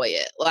enjoy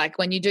it. Like,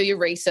 when you do your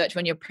research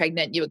when you're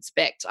pregnant,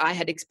 I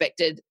had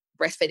expected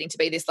breastfeeding to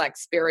be this like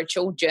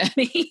spiritual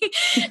journey.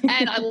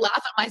 And I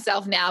laugh at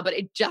myself now, but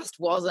it just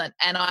wasn't.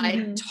 And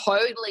I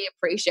totally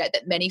appreciate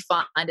that many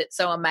find it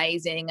so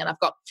amazing. And I've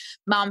got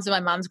mums in my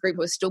mum's group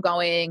who are still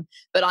going,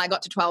 but I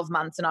got to 12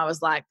 months and I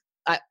was like,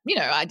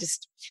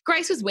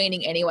 Grace was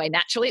weaning anyway,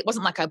 naturally. It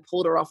wasn't like I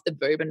pulled her off the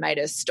boob and made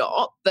her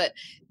stop, but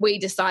we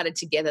decided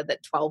together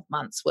that 12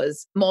 months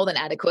was more than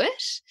adequate.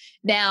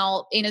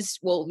 Now,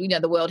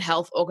 the World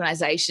Health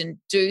Organization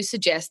do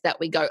suggest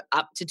that we go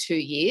up to 2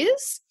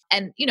 years.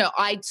 And,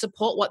 I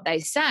support what they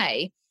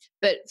say.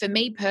 But for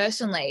me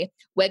personally,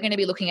 we're going to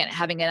be looking at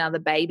having another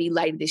baby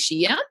later this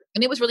year.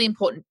 And it was really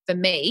important for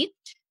me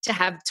to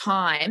have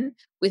time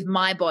with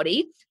my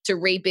body to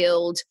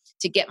rebuild,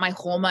 to get my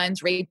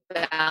hormones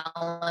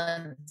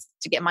rebalanced,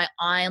 to get my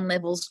iron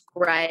levels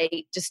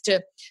great, just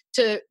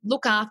to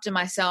look after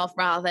myself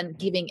rather than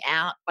giving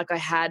out like I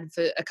had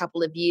for a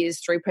couple of years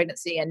through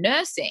pregnancy and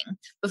nursing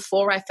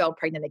before I fell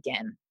pregnant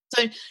again.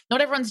 So not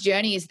everyone's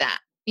journey is that.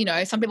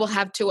 Some people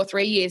have 2 or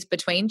 3 years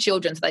between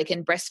children so they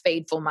can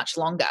breastfeed for much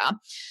longer.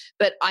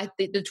 But I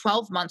think the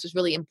 12 months was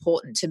really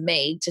important to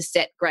me to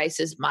set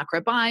Grace's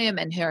microbiome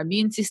and her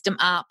immune system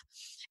up.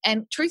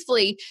 And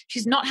truthfully,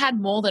 she's not had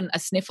more than a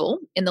sniffle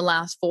in the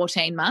last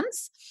 14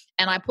 months.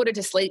 And I put her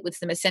to sleep with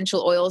some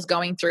essential oils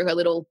going through her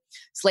little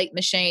sleep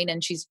machine,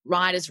 and she's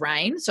right as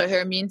rain. So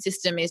her immune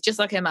system is just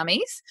like her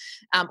mummy's,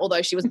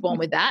 although she was born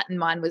with that and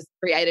mine was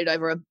created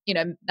over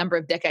a number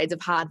of decades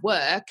of hard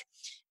work.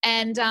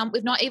 And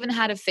we've not even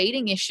had a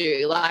feeding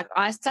issue. Like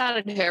I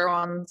started her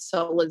on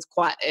solids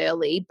quite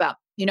early, but,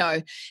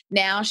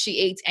 now she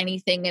eats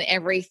anything and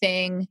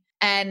everything.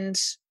 And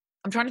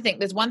I'm trying to think,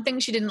 there's one thing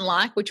she didn't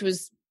like, which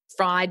was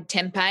fried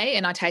tempeh,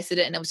 and I tasted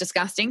it and it was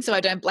disgusting, so I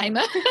don't blame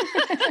her.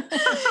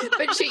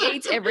 But she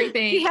eats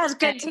everything. She has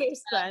good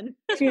taste then.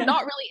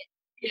 Not really.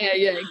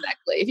 Yeah,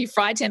 exactly. If you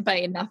fry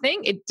tempeh in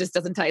nothing, it just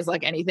doesn't taste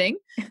like anything.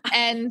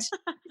 And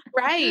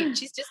great.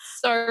 She's just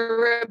so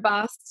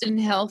robust and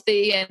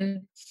healthy.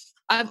 And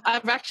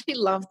I've actually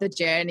loved the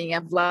journey.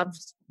 I've loved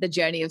the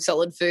journey of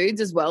solid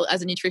foods as well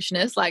as a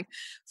nutritionist. Like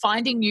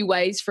finding new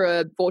ways for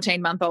a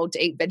 14-month-old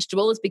to eat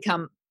vegetable has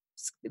become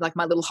like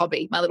my little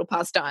hobby, my little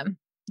pastime.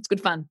 It's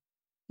good fun.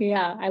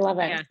 Yeah, I love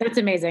it. Yeah. That's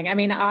amazing. I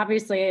mean,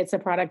 obviously it's a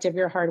product of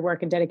your hard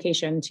work and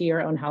dedication to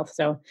your own health.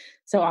 So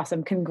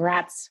awesome.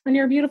 Congrats on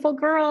your beautiful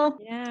girl.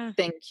 Yeah.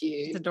 Thank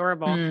you. It's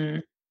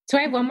adorable. So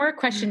I have one more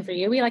question for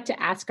you. We like to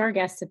ask our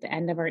guests at the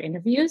end of our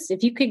interviews,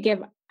 if you could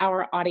give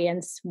our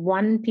audience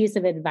one piece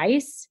of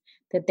advice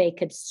that they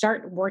could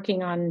start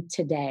working on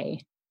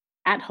today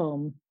at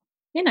home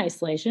in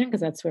isolation, because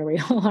that's where we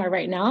all are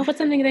right now. What's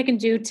something they can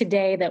do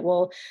today that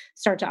will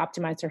start to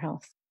optimize their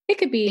health? It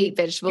could be eat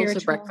vegetables for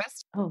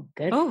breakfast. Oh,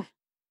 good. Oh,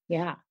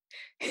 yeah.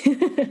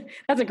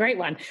 That's a great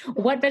one.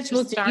 What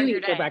vegetables do you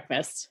eat for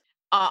breakfast?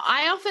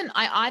 I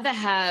either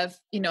have,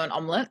 an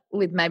omelette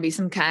with maybe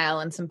some kale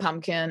and some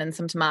pumpkin and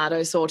some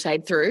tomato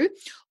sauteed through,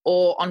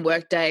 or on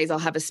work days I'll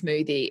have a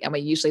smoothie and we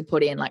usually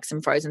put in like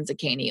some frozen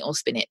zucchini or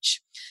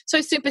spinach.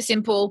 So super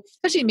simple,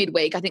 especially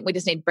midweek. I think we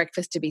just need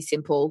breakfast to be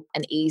simple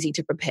and easy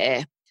to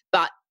prepare.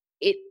 But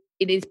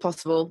it is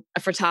possible. A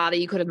frittata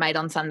you could have made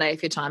on Sunday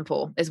if you're time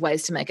poor. There's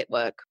ways to make it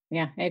work.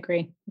 Yeah, I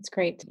agree. It's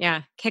great.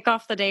 Yeah. Kick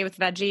off the day with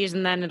veggies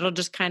and then it'll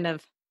just kind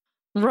of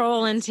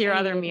roll into your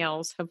other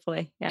meals,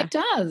 hopefully. Yeah. It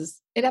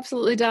does. It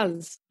absolutely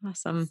does.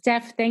 Awesome.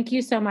 Steph, thank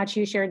you so much.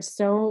 You shared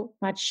so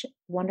much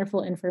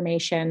wonderful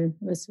information.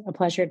 It was a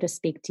pleasure to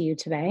speak to you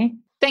today.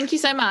 Thank you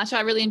so much.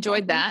 I really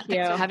enjoyed that.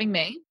 Thanks for having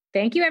me.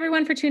 Thank you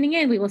everyone for tuning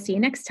in. We will see you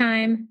next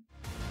time.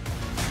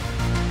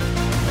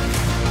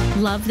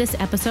 Love this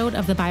episode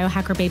of the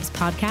Biohacker Babes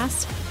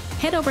podcast?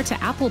 Head over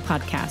to Apple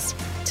Podcasts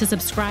to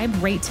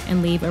subscribe, rate,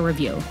 and leave a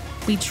review.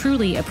 We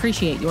truly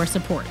appreciate your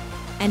support.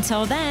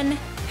 Until then,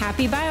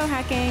 happy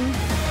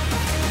biohacking.